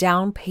than a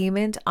down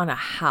payment on a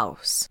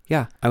house.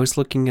 Yeah, I was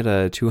looking at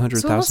a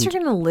 200,000. So unless you're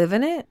going to live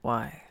in it,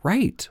 why?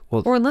 Right.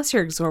 Well, or unless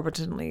you're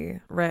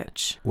exorbitantly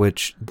rich.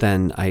 Which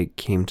then I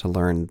came to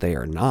learn they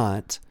are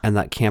not. And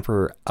that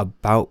camper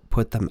about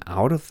put them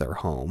out of their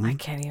home. I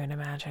can't even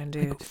imagine,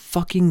 dude. Like,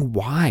 fucking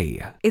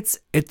why? It's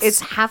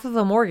half of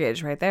a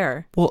mortgage right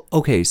there. Well,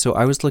 okay, so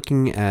I was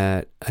looking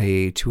at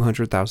a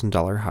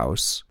 $200,000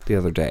 house the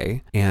other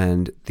day,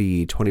 and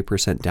the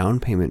 20% down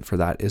payment for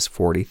that is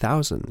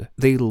 $40,000.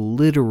 They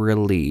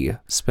literally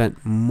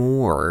spent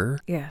more.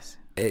 Yes.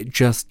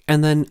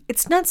 And then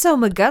it's not so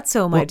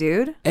maguzzo, my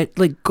dude.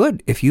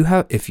 Good. If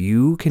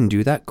you can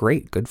do that,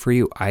 great. Good for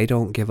you. I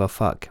don't give a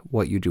fuck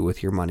what you do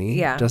with your money.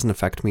 Yeah. It doesn't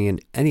affect me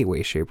in any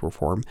way, shape, or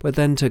form. But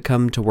then to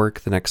come to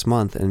work the next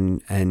month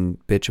and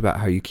bitch about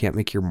how you can't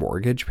make your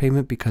mortgage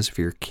payment because of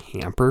your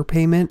camper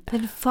payment.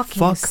 Then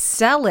fucking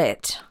sell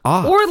it.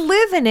 Off. Or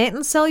live in it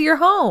and sell your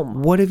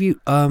home. What have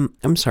you,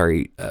 I'm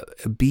sorry,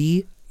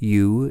 BUDGET,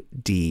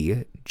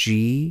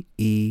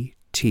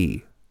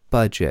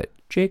 budget.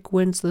 Jake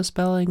wins the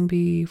spelling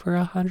bee for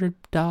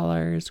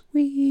 $100.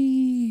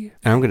 Whee!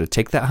 And I'm going to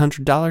take that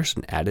 $100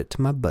 and add it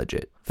to my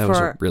budget. That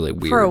was really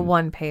weird. For a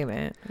one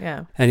payment,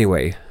 yeah.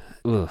 Anyway,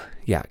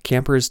 yeah,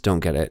 campers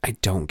don't get it. I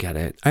don't get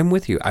it. I'm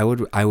with you. I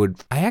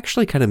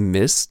actually kind of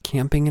miss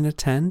camping in a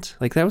tent.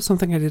 Like, that was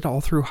something I did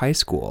all through high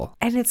school.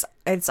 And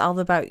it's all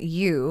about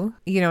you.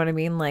 You know what I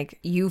mean? Like,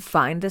 you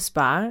find the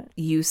spot,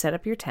 you set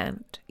up your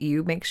tent,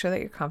 you make sure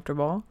that you're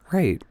comfortable.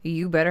 Right.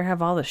 You better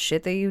have all the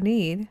shit that you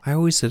need. I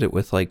always did it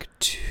with like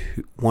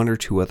one or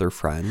two other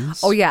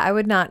friends. Oh yeah,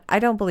 I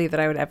don't believe that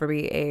I would ever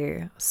be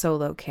a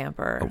solo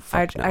camper. Oh,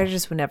 fuck no. I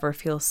just would never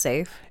feel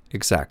safe.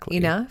 Exactly.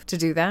 Enough to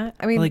do that.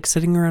 I mean, like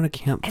sitting around a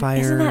campfire.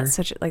 Isn't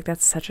that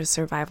that's such a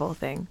survival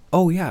thing?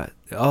 Oh yeah.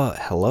 Oh,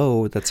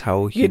 hello. That's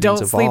how humans You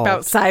don't evolved. sleep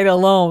outside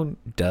alone.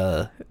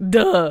 Duh.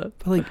 But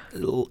like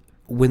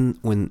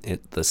when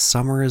the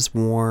summer is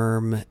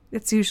warm,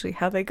 it's usually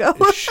how they go.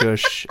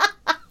 Shush.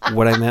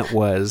 What I meant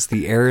was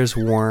the air is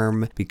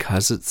warm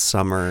because it's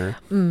summer.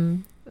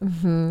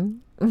 Mm-hmm.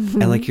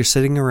 And like you're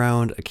sitting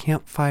around a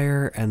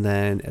campfire, and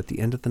then at the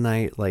end of the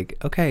night, like,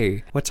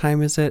 okay, what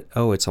time is it?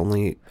 Oh, it's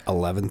only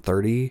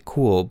 11:30.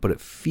 Cool, but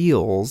it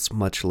feels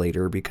much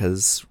later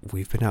because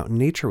we've been out in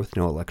nature with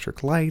no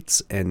electric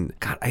lights. And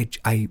God,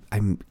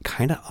 I'm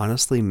kind of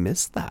honestly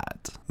miss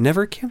that.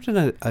 Never camped in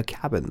a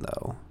cabin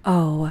though.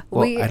 Oh,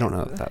 well, I don't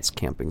know if that's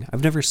camping.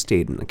 I've never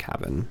stayed in a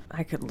cabin.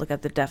 I could look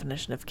up the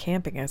definition of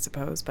camping, I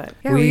suppose, but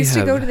yeah, we used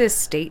to go to this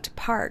state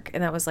park,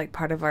 and that was like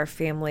part of our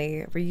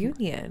family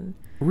reunion.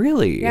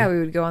 Really? Yeah, we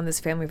would go on this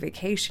family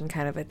vacation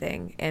kind of a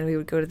thing, and we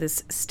would go to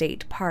this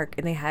state park,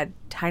 and they had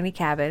tiny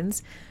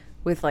cabins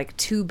with like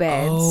 2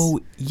 beds.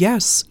 Oh,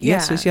 yes.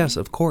 Yes,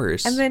 of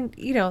course. And then,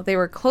 they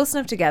were close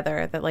enough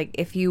together that like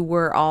if you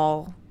were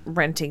all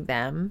renting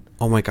them.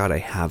 Oh my God, I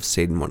have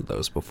stayed in one of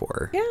those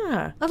before.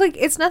 Yeah. Like,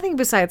 it's nothing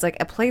besides like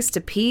a place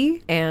to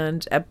pee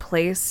and a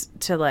place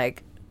to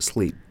like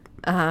Sleep.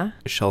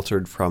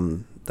 Sheltered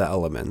from the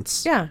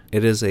elements. Yeah.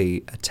 It is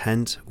a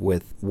tent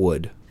with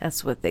wood.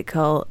 That's what they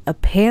call a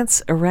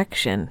pants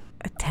erection.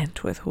 A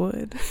tent with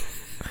wood.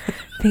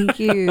 Thank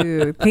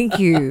you. Thank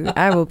you.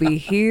 I will be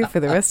here for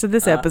the rest of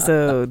this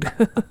episode.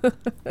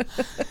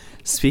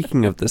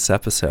 Speaking of this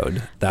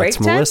episode, that's Break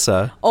time?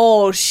 Melissa.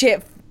 Oh,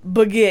 shit.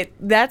 Baguette.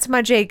 That's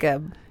my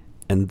Jacob.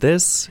 And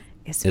this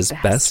It's is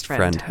Best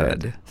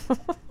Friendhood.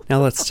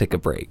 Now let's take a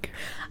break.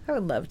 I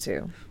would love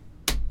to.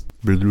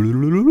 Back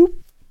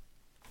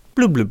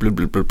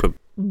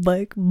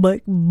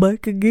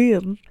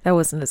again. That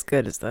wasn't as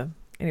good as the...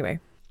 Anyway.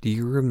 Do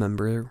you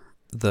remember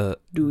the...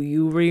 Do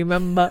you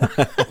remember?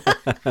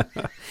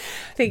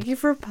 Thank you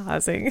for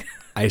pausing.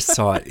 I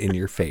saw it in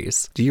your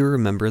face. Do you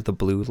remember the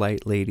blue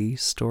light lady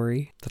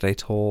story that I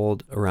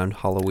told around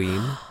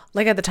Halloween?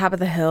 Like at the top of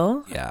the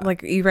hill? Yeah.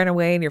 Like you ran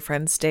away and your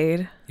friends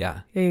stayed? Yeah.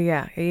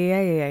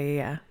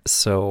 Yeah.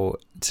 So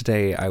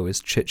today I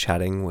was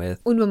chit-chatting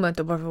with... Un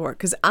momento, por favor,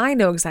 because I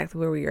know exactly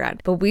where we were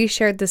at. But we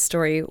shared this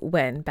story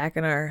when? Back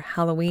in our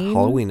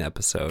Halloween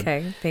episode.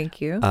 Okay,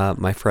 thank you.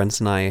 My friends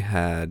and I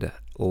had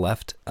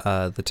left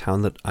the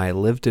town that I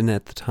lived in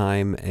at the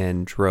time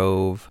and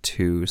drove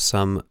to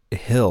some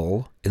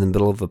hill in the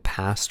middle of a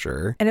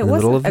pasture. And it in the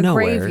middle wasn't of a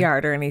nowhere.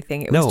 graveyard or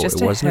anything. It No, was just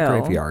it wasn't hill. a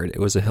graveyard. It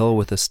was a hill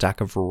with a stack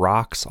of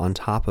rocks on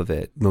top of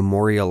it,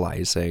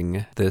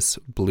 memorializing this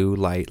blue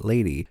light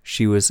lady.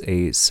 She was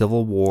a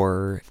Civil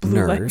War Blue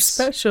nurse. light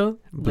special.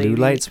 Blue lady.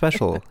 light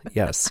special.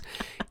 Yes.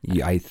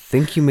 I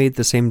think you made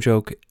the same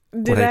joke.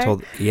 Did I?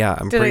 Yeah,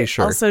 I'm Did pretty I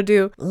sure. also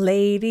do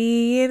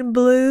Lady in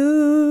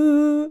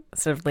Blue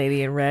instead of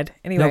Lady in Red?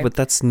 Anyway. No, but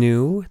that's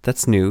new.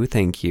 That's new.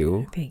 Thank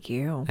you. Thank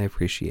you. I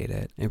appreciate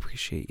it. I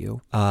appreciate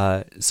you.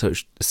 So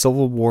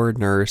Civil War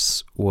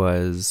nurse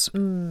was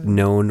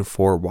known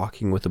for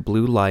walking with a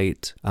blue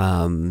light.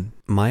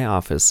 My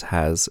office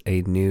has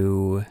a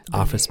new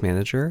office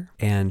manager,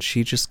 and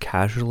she just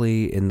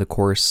casually, in the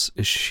course,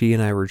 she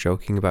and I were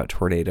joking about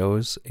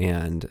tornadoes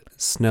and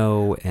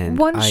snow and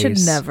One ice. should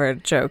never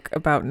joke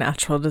about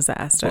natural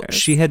disasters. Well,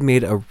 she had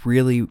made a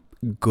really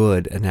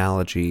good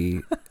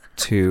analogy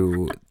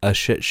to a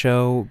shit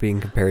show being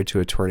compared to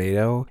a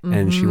tornado.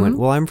 And she went,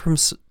 well, I'm from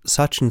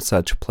such and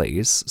such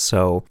place,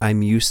 so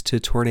I'm used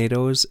to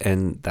tornadoes,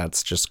 and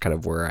that's just kind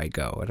of where I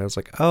go. And I was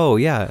like, oh,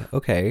 yeah,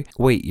 okay.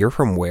 Wait, you're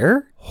from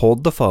where?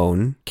 Hold the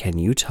phone. Can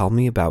you tell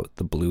me about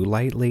the blue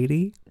light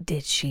lady?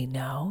 Did she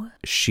know?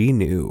 She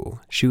knew.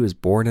 She was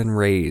born and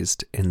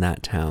raised in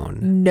that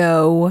town.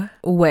 No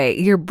way.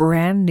 Your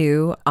brand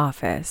new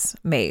office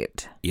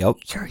mate. Yep.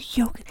 You're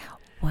yoga.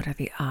 What are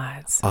the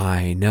odds?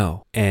 I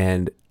know.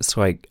 And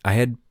so I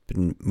had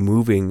been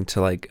moving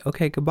to like,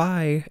 okay,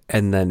 goodbye.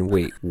 And then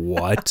wait,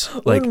 what?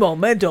 Like, Un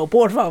momento,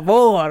 por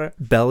favor.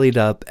 bellied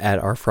up at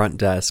our front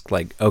desk,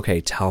 like,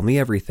 okay, tell me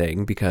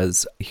everything,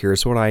 because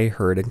here's what I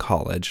heard in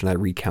college. And I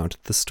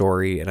recounted the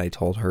story, and I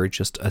told her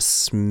just a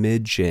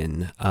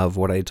smidgen of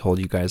what I told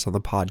you guys on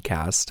the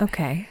podcast.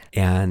 Okay.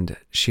 And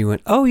she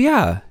went, oh,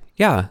 yeah.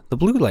 Yeah, the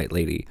blue light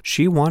lady.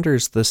 She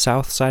wanders the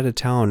south side of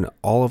town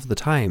all of the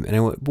time. And I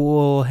went,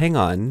 well, hang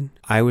on.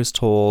 I was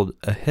told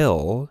a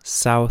hill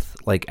south,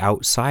 like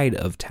outside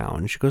of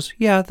town. She goes,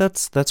 yeah,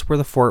 that's where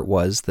the fort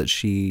was that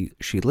she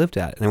lived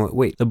at. And I went,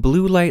 wait, the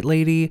blue light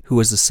lady who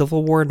was a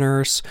Civil War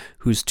nurse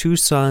whose 2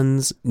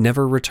 sons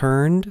never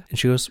returned? And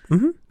she goes,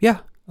 yeah.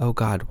 Oh,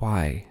 God,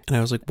 why? And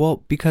I was like,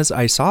 well, because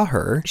I saw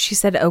her. She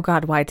said, oh,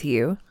 God, why to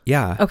you?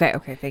 Yeah. Okay,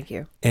 thank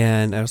you.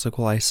 And I was like,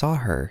 well, I saw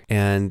her.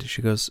 And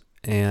she goes,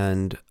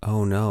 and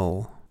oh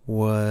no,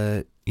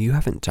 what? You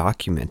haven't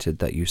documented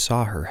that you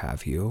saw her,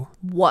 have you?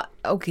 What?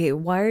 Okay,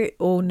 why?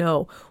 Oh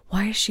no.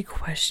 Why is she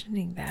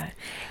questioning that?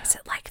 Is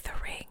it like The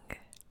Ring?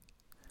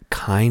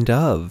 Kind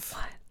of.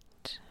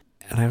 What?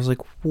 And I was like,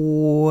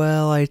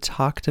 well, I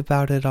talked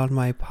about it on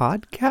my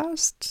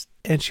podcast.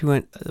 And she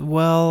went,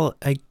 well,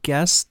 I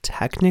guess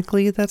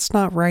technically that's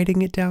not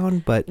writing it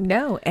down, but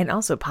No, and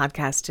also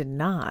podcast did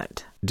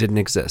not. didn't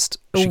exist.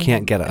 She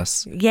can't get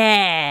us.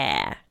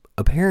 Yeah.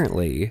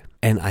 Apparently,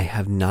 and I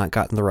have not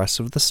gotten the rest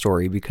of the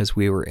story because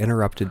we were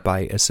interrupted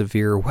by a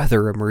severe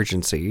weather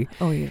emergency.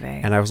 Oh, you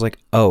may. And I was like,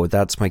 oh,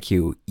 that's my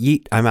cue.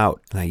 Yeet, I'm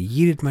out. And I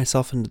yeeted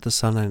myself into the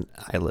sun, and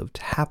I lived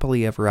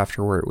happily ever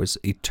after, where it was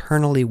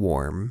eternally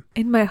warm.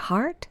 In my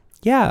heart?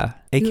 Yeah,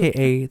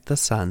 aka the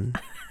sun.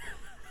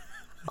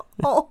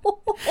 Oh.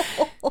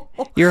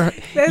 You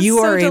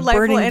so are a delightful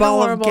burning and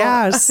ball horrible. of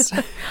gas.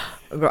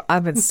 Girl,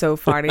 I've been so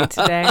farty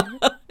today.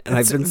 And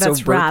I've been so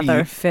That's rather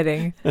burpy.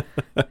 fitting.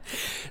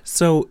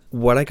 So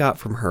what I got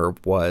from her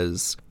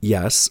was,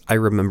 yes, I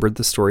remembered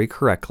the story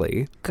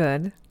correctly.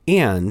 Good.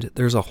 And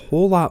there's a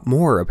whole lot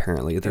more,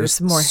 apparently.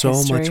 There's more so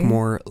history. much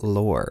more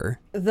lore.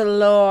 The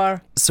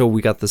lore. So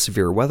we got the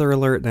severe weather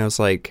alert, and I was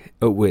like,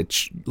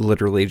 which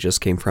literally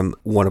just came from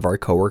one of our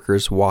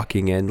coworkers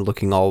walking in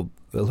looking all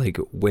like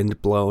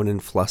wind blown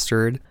and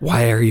flustered.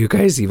 Why are you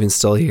guys even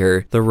still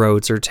here? The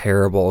roads are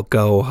terrible.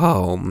 Go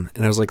home.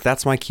 And I was like,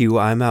 that's my cue.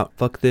 I'm out.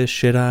 Fuck this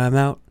shit. I'm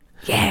out.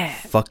 Yeah.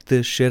 Fuck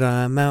this shit.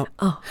 I'm out.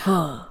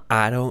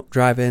 I don't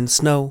drive in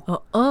snow.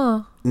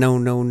 No,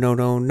 no, no,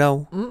 no,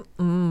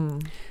 no.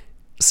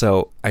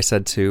 So I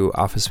said to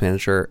office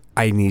manager,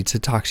 I need to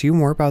talk to you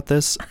more about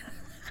this.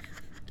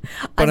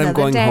 But I'm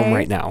going home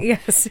right now.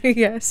 Yes,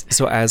 yes.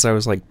 So as I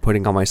was like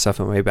putting all my stuff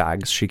in my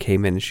bags, she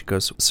came in and she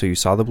goes, so you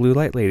saw the blue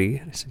light lady?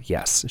 And I said,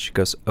 yes. And she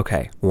goes,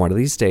 okay, one of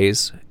these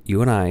days,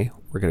 you and I,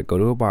 we're going to go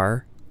to a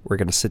bar. We're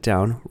going to sit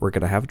down. We're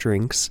going to have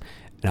drinks.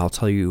 And I'll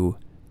tell you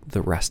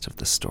the rest of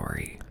the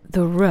story.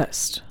 The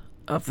rest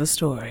of the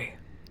story.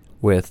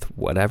 With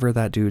whatever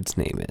that dude's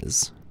name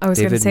is. I was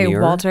going to say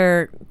Muir?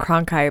 Walter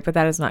Cronkite, but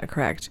that is not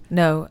correct.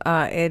 No,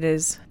 it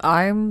is,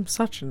 I'm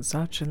such,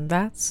 and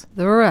that's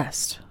the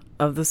rest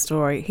of the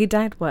story. He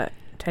died, what,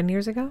 10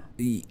 years ago?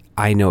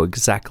 I know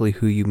exactly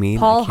who you mean.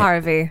 Paul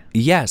Harvey.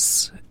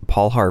 Yes,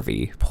 Paul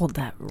Harvey. Pulled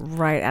that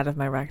right out of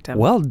my rectum.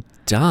 Well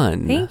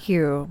done. Thank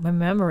you. My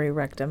memory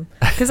rectum.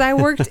 Because I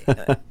worked,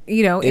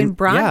 in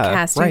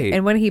broadcasting. Yeah, right.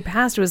 And when he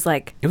passed, it was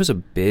like... It was a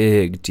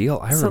big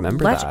deal. I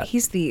remember that.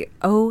 He's the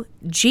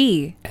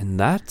OG. And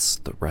that's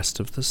the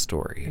rest of the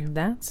story. And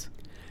that's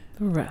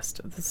the rest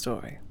of the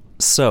story.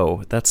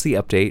 So that's the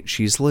update.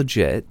 She's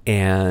legit.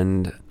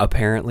 And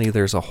apparently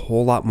there's a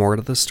whole lot more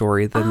to the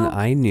story than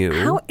I knew.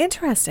 How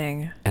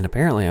interesting. And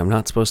apparently I'm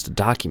not supposed to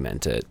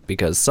document it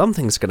because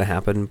something's going to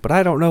happen, but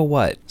I don't know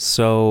what.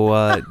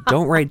 So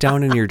don't write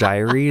down in your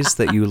diaries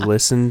that you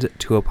listened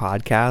to a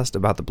podcast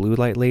about the blue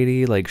light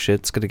lady. Like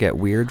shit's going to get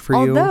weird for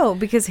you. Although,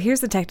 because here's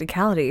the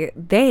technicality.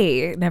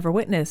 They never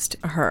witnessed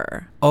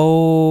her.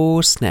 Oh,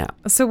 snap.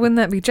 So wouldn't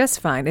that be just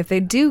fine? If they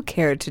do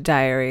care to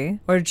diary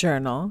or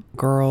journal.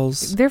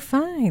 Girls. They're fine.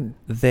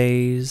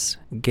 Theys,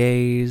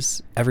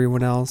 gays,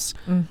 everyone else,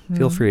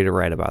 feel free to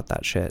write about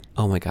that shit.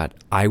 Oh my God.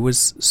 I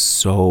was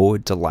so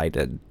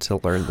delighted to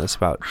learn this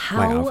about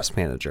my office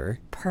manager.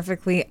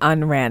 Perfectly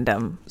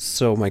unrandom.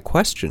 So my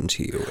question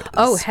to you is...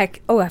 Oh,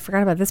 heck. Oh, I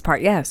forgot about this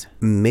part. Yes.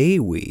 May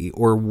we,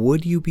 or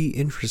would you be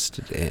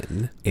interested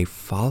in a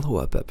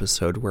follow-up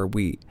episode where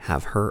we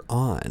have her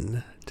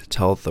on to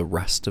tell the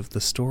rest of the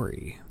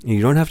story?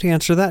 You don't have to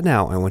answer that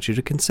now. I want you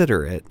to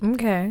consider it.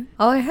 Okay.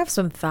 Oh, I have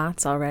some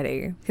thoughts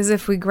already. Because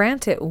if we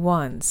grant it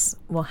once,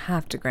 we'll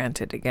have to grant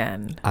it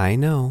again. I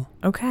know.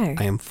 Okay.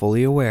 I am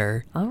fully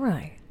aware. All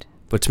right.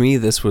 But to me,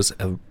 this was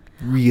a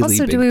really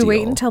also, big do we deal.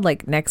 wait until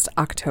like next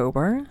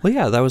October? Well,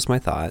 yeah, that was my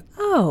thought.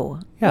 Oh.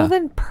 Yeah. Well,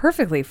 then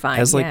perfectly fine.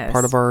 As like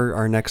part of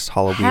our next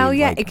Halloween. Hell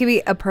yeah. Like, it could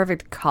be a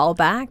perfect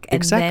callback. And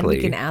Exactly.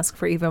 then we can ask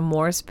for even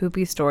more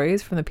spoopy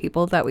stories from the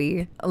people that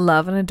we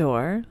love and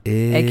adore.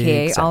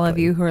 AKA all of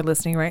Exactly. you who are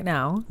listening right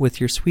now. with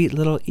your sweet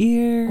little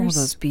ears.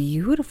 Oh, those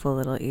beautiful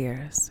little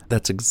ears.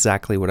 That's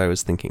exactly what I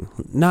was thinking.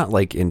 Not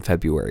like in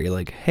February,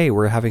 like, hey,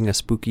 we're having a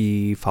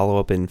spooky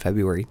follow-up in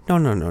February.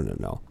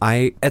 No.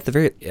 I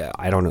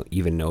don't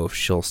even know if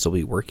she'll still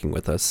be working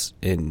with us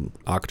in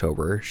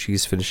October.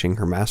 She's finishing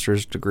her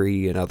master's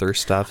degree and other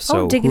stuff,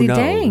 so diggity who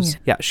knows?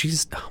 dang. Yeah,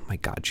 oh my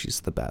God,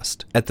 she's the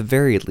best. At the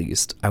very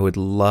least, I would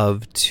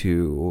love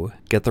to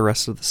get the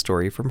rest of the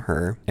story from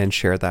her and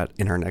share that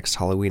in our next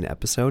Halloween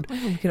episode.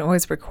 You can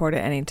always record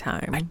at any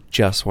time. I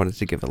just wanted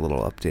to give a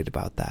little update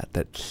about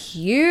that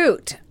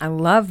Cute. I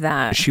love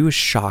that. she was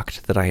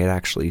shocked that I had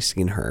actually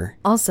seen her.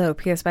 Also,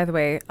 P.S. by the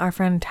way, our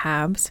friend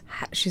Tabs,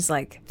 she's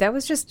like, that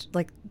was just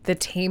like the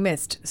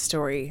tamest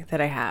story that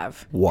I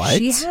have. What?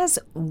 She has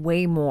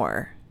way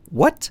more.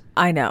 What?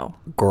 I know.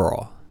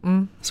 Girl.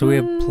 So we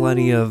have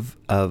plenty of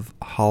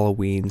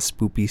Halloween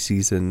spoopy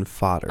season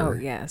fodder. Oh,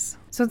 yes.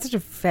 So instead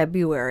of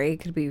February,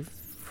 it could be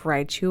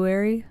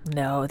Frituary?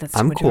 No, that's too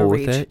I'm much cool of a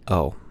with reach. it.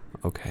 Oh,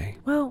 okay.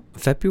 Well,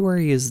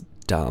 February is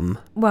dumb.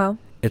 well.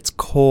 It's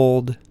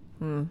cold.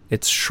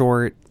 It's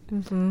short.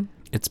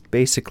 It's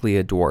basically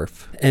a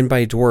dwarf. And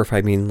by dwarf,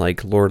 I mean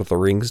like Lord of the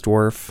Rings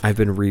dwarf. I've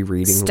been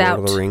rereading Stout.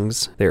 Lord of the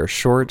Rings. They're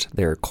short,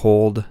 they're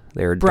cold,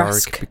 they're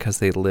Brusque. dark because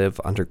they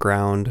live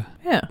underground.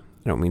 Yeah.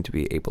 I don't mean to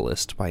be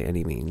ableist by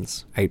any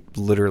means. I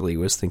literally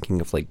was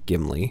thinking of like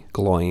Gimli,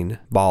 Gloin,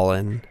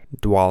 Balin,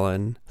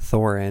 Dwalin,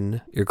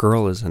 Thorin. Your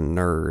girl is a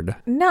nerd.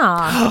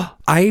 Nah.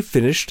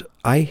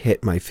 I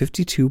hit my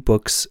 52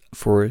 books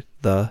for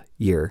the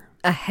year.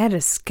 Ahead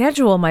of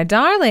schedule, my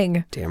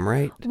darling. Damn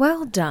right.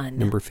 Well done.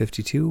 Number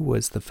 52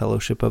 was The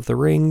Fellowship of the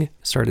Ring.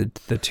 Started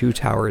The Two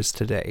Towers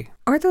today.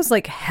 Aren't those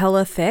like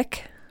hella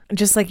thick?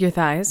 Just like your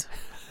thighs?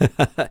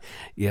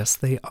 Yes,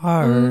 they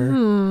are.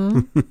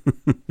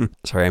 Mm-hmm.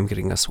 Sorry, I'm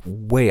getting us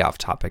way off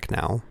topic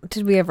now.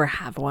 Did we ever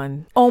have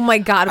one? Oh my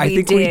God, I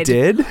think we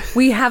did.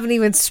 We haven't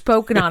even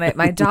spoken on it,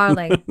 my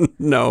darling.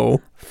 No.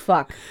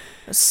 Fuck.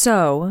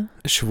 So,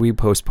 Should we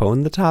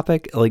postpone the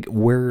topic? Like,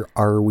 where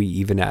are we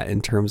even at in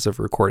terms of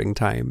recording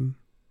time?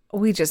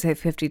 we just hit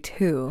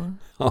 52.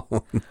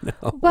 Oh,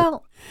 no.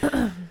 Well,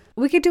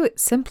 We could do it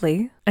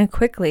simply and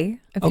quickly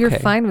if you're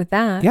Okay. fine with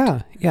that.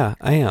 Yeah,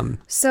 I am.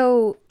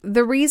 So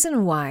the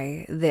reason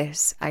why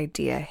this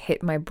idea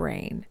hit my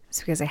brain is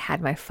because I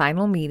had my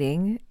final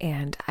meeting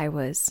and I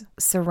was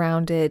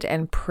surrounded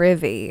and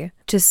privy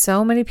to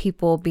so many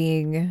people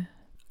being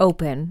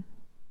open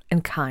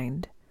and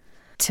kind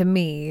to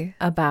me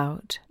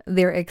about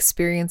their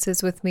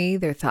experiences with me,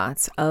 their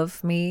thoughts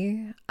of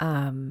me,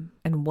 and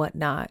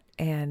whatnot.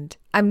 And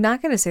I'm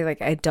not going to say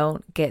like I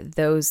don't get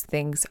those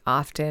things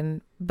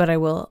often, but I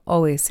will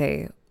always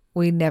say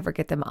we never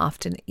get them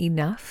often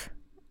enough.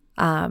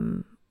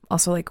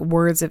 Also, like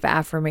words of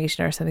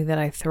affirmation are something that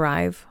I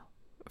thrive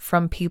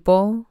from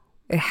people.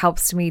 It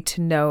helps me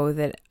to know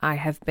that I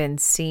have been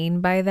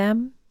seen by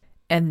them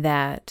and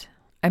that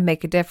I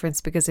make a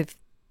difference, because if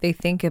they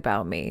think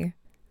about me,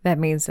 that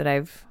means that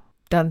I've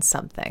done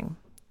something,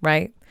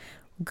 right?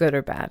 Good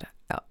or bad,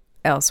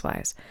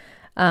 elsewise.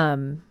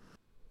 And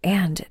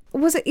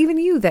was it even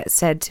you that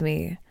said to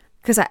me,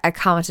 because I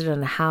commented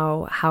on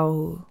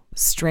how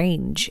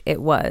strange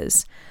it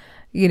was,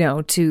 you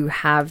know, to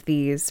have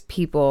these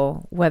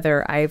people,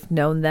 whether I've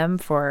known them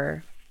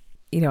for,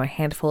 you know, a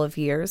handful of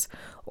years,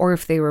 or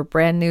if they were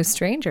brand new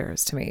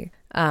strangers to me,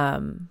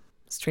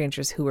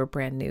 strangers who were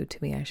brand new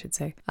to me, I should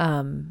say.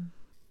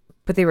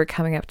 But they were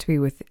coming up to me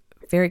with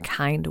very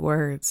kind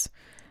words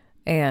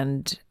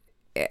and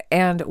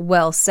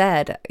well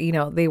said. You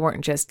know, they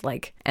weren't just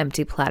like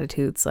empty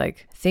platitudes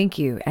like thank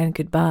you and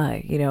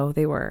goodbye. You know,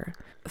 they were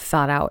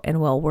thought out and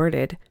well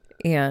worded.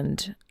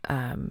 And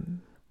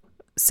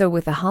so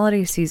with the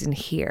holiday season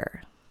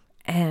here,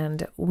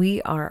 and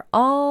we are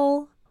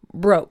all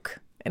broke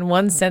in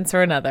one sense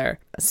or another,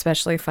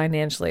 especially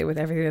financially with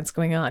everything that's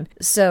going on.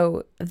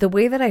 So the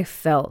way that I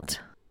felt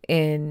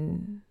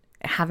in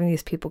having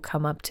these people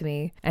come up to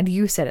me, and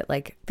you said it,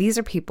 like, these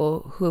are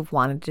people who have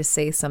wanted to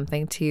say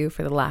something to you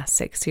for the last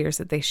 6 years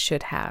that they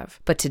should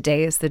have, but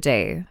today is the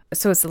day.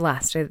 So it's the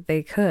last day that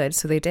they could,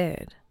 so they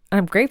did. And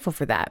I'm grateful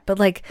for that. But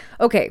like,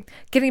 okay,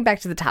 getting back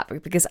to the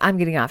topic, because I'm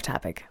getting off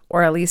topic,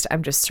 or at least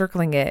I'm just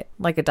circling it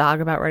like a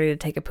dog about ready to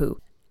take a poo.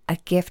 A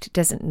gift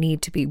doesn't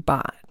need to be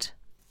bought.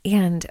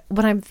 And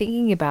what I'm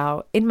thinking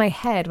about in my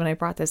head when I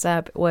brought this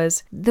up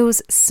was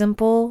those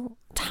simple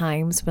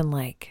times when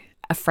like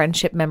a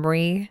friendship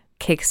memory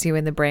kicks you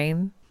in the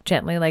brain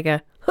gently, like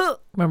a, huh,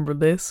 remember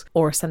this?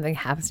 Or something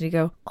happens and you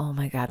go, oh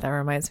my God, that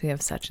reminds me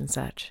of such and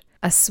such.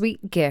 A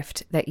sweet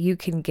gift that you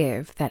can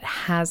give that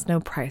has no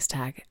price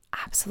tag,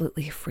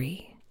 absolutely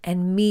free,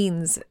 and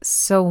means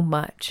so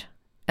much.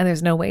 And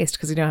there's no waste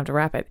because you don't have to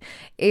wrap it,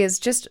 is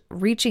just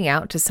reaching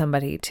out to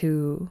somebody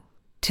to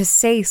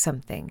say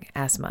something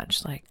as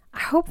much like, I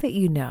hope that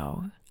you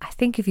know, I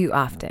think of you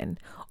often.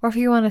 Or if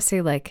you want to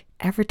say like,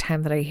 every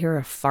time that I hear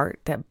a fart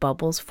that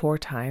bubbles 4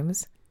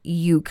 times,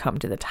 you come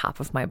to the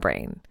top of my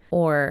brain.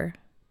 Or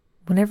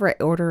whenever I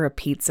order a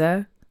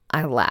pizza,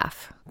 I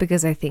laugh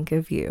because I think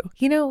of you,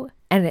 you know,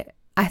 and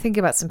I think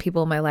about some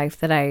people in my life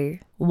that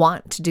I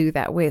want to do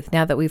that with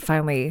now that we've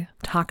finally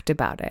talked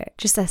about it.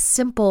 Just a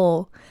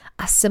simple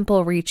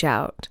reach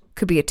out.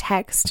 Could be a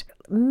text,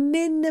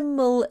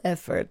 minimal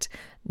effort,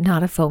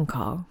 not a phone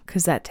call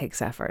because that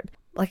takes effort.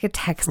 Like a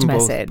text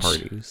message.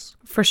 Both parties.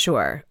 For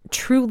sure.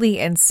 Truly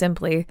and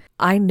simply,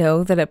 I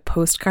know that a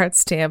postcard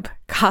stamp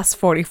costs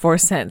 44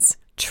 cents.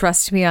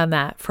 Trust me on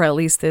that for at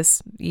least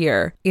this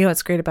year. You know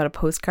what's great about a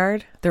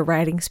postcard? The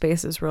writing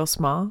space is real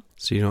small.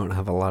 So you don't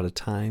have a lot of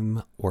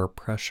time or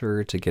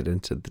pressure to get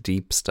into the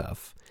deep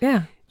stuff.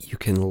 Yeah. You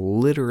can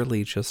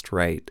literally just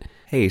write,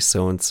 hey,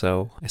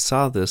 so-and-so, I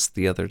saw this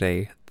the other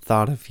day,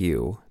 thought of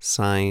you,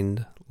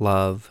 signed,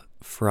 love,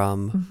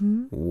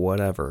 from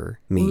whatever,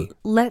 me.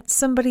 Let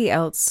somebody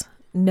else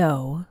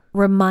know,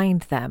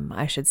 remind them,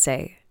 I should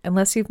say,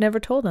 unless you've never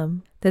told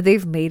them, that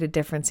they've made a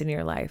difference in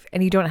your life.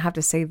 And you don't have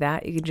to say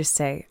that. You can just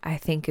say, I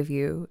think of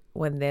you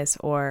when this,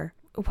 or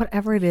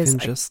whatever it is,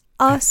 And just,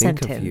 a I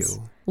think of sentence.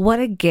 you. What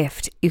a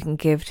gift you can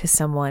give to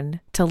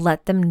someone to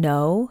let them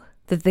know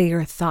that they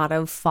are thought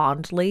of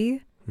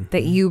fondly,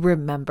 that you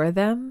remember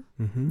them,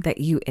 that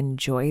you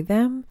enjoy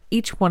them.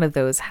 Each one of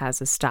those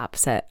has a stop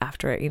set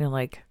after it, you know,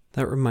 like,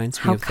 That reminds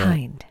me how of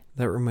kind.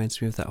 That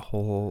reminds me of that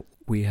whole,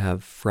 we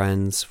have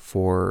friends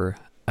for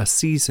a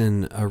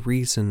season, a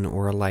reason,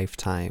 or a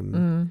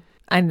lifetime.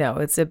 I know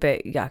it's a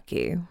bit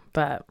yucky,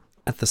 but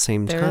At the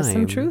same there time, is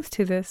some truth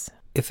to this.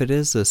 if it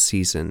is a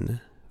season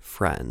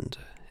friend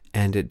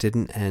and it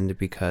didn't end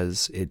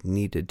because it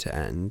needed to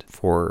end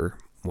for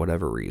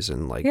whatever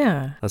reason, like,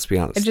 Yeah. let's be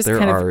honest, It just there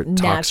kind of are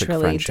toxic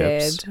naturally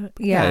friendships. did.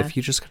 Yeah. If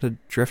you just kind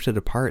of drifted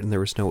apart and there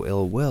was no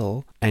ill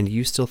will and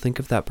you still think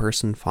of that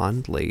person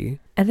fondly,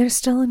 And they're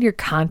still in your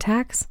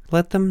contacts,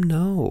 let them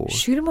know.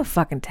 shoot them a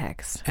fucking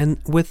text. And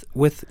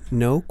with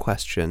no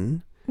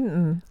question,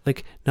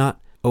 like not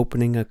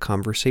opening a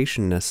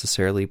conversation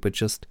necessarily, but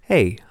just,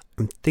 hey,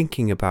 I'm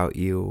thinking about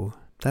you.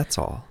 That's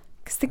all.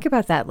 Because think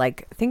about that.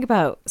 Like, think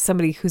about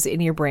somebody who's in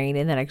your brain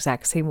in that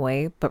exact same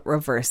way, but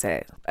reverse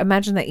it.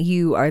 Imagine that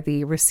you are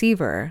the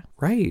receiver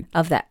Right.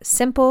 of that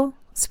simple,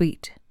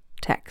 sweet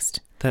text.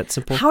 That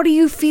simple. How do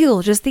you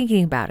feel just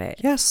thinking about it?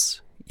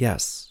 Yes.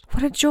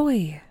 What a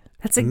joy.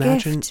 That's a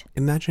gift.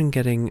 Imagine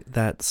getting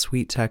that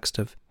sweet text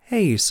of,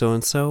 hey,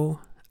 so-and-so,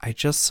 I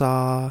just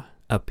saw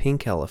a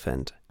pink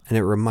elephant, and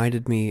it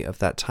reminded me of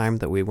that time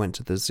that we went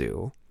to the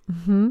zoo.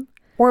 Mm-hmm.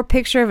 Or a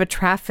picture of a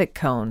traffic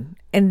cone,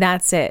 and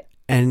that's it.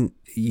 And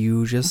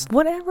you just...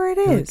 Whatever it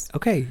is. Like,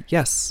 okay,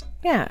 yes.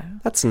 Yeah.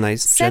 That's a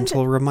nice,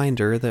 gentle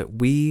reminder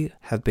that we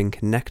have been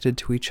connected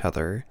to each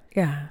other.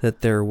 Yeah.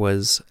 That there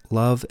was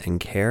love and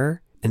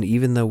care. And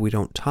even though we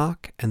don't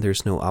talk and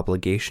there's no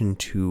obligation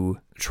to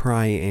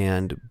try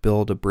and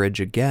build a bridge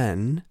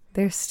again,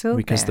 they're still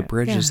because there. The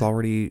bridge is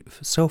already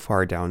so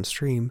far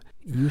downstream,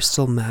 you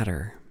still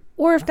matter.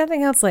 Or if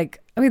nothing else,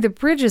 like, I mean, the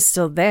bridge is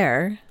still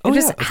there. It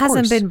just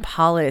hasn't been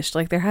polished.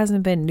 Like, there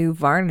hasn't been new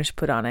varnish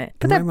put on it.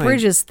 But that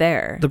bridge is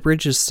there. The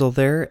bridge is still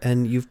there,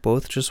 and you've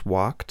both just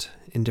walked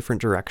in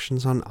different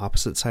directions on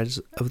opposite sides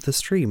of the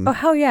stream. Oh,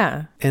 hell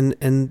yeah.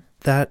 And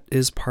that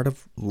is part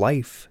of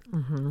life.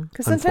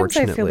 Because sometimes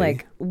I feel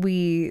like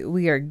we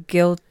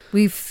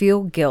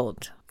feel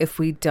guilt if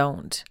we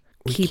don't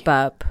keep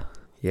up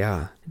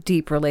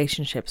deep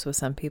relationships with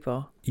some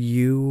people.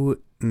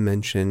 You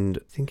mentioned,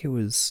 I think it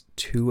was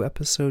 2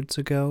 episodes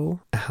ago,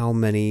 how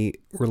many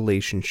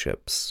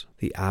relationships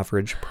the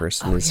average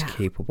person is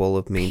capable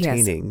of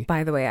maintaining. Yes.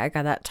 By the way, I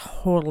got that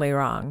totally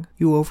wrong.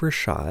 You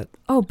overshot.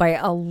 Oh, by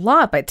a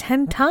lot, by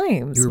 10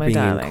 times, you were my being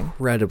darling.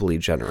 Incredibly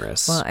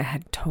generous. Well, I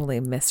had totally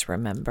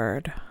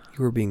misremembered.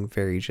 You were being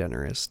very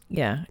generous.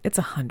 Yeah, it's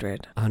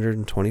 100.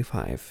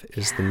 125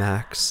 is the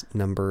max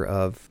number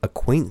of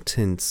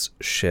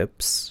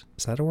acquaintanceships.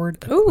 Is that a word?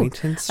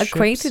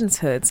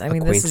 Acquaintancehoods. I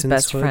mean, this is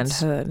best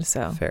friendhood,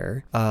 so.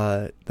 Fair.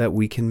 That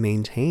we can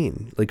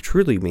maintain, like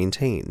truly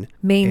maintain.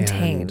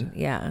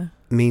 Yeah.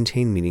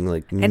 Maintain meaning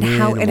like and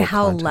how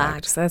contact.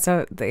 lax. That's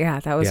how. Yeah,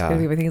 that was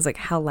really my thing. Is like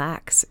how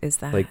lax is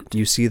that? Like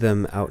you see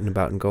them out and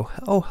about and go,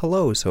 oh,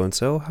 hello, so and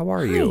so. How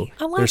are you?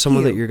 I like There's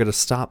someone that you're gonna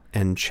stop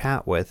and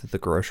chat with at the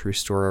grocery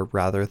store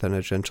rather than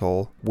a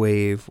gentle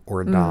wave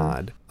or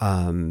nod.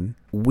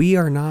 We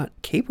are not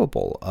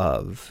capable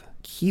of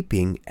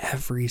keeping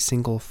every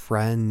single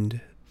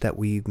friend that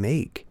we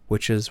make,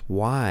 which is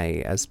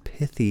why, as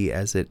pithy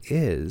as it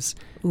is,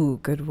 ooh,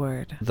 good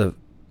word, the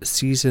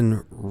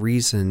season,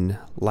 reason,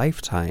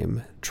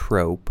 lifetime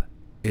trope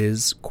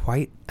is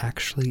quite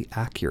actually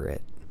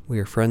accurate. We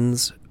are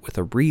friends with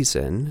a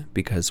reason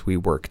because we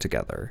work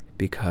together,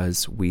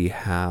 because we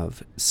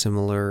have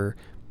similar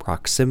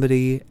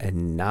proximity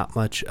and not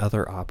much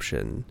other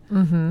option.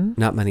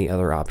 Not many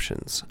other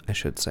options, I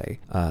should say.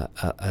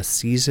 A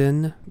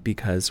season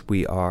because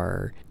we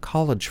are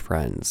college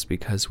friends,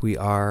 because we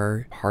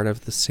are part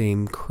of the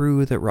same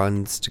crew that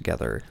runs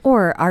together.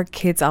 Or our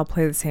kids all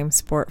play the same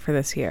sport for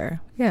this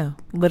year. Yeah,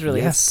 literally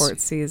a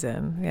sports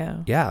season. Yeah.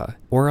 Yeah,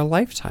 or a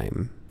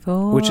lifetime,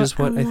 which is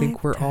what I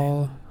think we're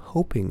all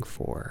hoping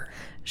for.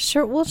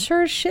 Sure. Well,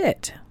 sure as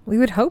shit. We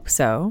would hope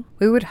so.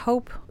 We would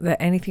hope that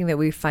anything that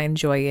we find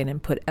joy in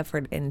and put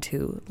effort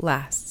into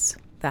lasts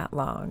that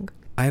long.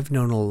 I've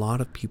known a lot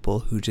of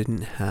people who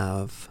didn't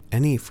have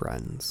any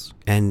friends,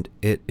 and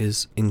it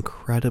is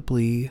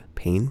incredibly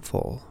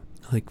painful,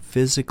 like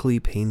physically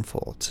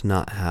painful, to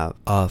not have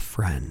a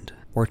friend,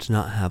 or to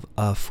not have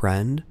a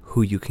friend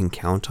who you can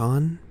count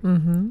on.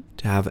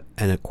 To have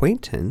an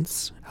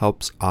acquaintance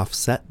helps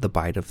offset the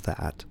bite of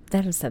that.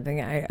 That is something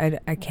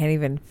I can't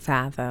even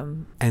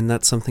fathom. And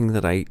that's something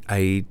that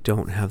I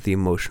don't have the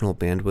emotional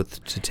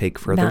bandwidth to take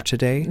further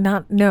today.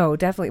 No,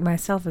 definitely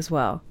myself as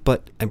well.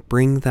 But I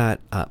bring that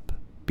up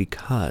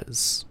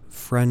because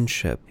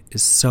friendship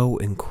is so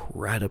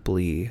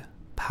incredibly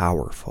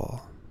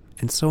powerful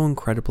and so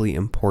incredibly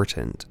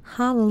important.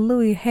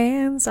 Hallelujah,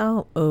 hands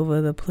all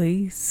over the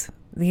place.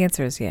 The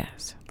answer is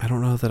yes. I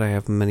don't know that I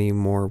have many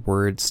more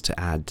words to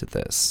add to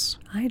this.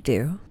 I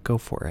do. Go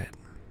for it.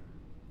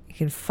 You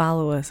can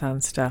follow us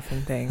on stuff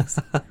and things.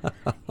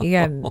 You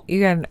got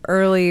an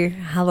early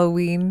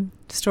Halloween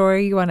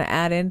story you want to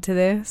add into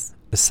this?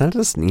 Send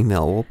us an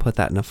email. We'll put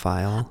that in a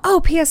file.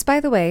 Oh, P.S. by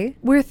the way,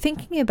 we're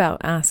thinking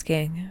about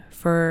asking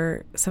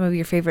for some of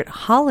your favorite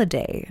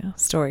holiday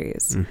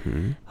stories.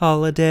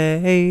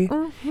 Holiday.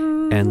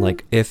 And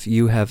like, if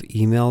you have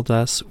emailed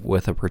us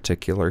with a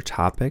particular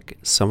topic,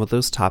 some of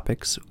those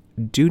topics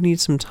do need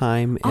some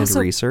time and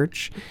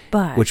research,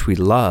 but which we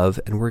love,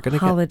 and we're gonna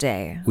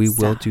we stuff.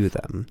 will do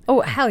them. Oh,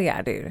 hell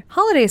yeah, dude.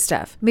 Holiday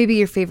stuff. Maybe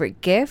your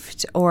favorite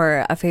gift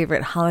or a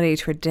favorite holiday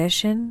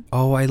tradition.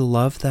 Oh, I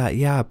love that.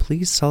 Yeah,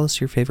 please tell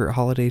us your favorite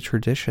holiday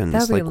traditions.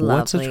 That'd be lovely.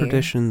 What's a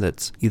tradition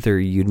that's either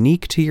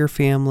unique to your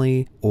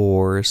family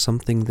or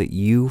something that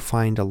you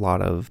find a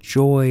lot of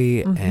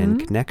joy and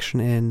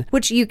connection in,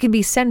 which you can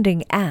be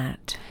sending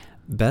at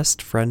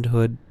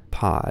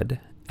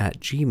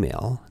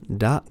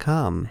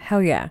bestfriendhoodpod@gmail.com.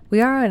 Hell yeah.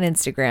 We are on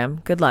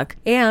Instagram. Good luck.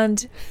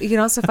 And you can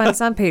also find us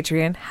on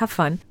Patreon. Have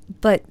fun.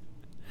 But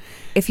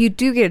if you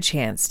do get a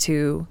chance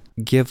to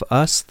give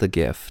us the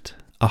gift,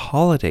 a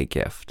holiday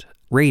gift,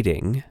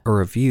 rating, a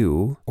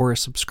review, or a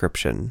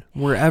subscription,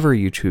 wherever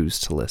you choose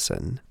to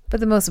listen.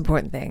 But the most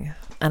important thing,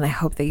 and I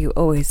hope that you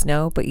always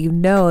know, but you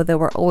know that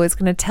we're always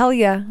going to tell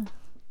you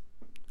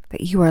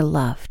that you are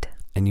loved.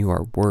 and you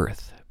are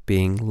worth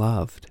being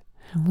loved.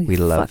 We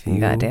love fucking you.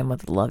 goddamn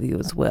with love you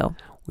as well.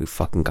 We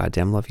fucking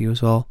goddamn love you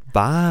as well.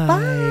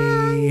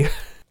 Bye.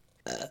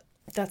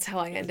 That's how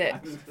I end it.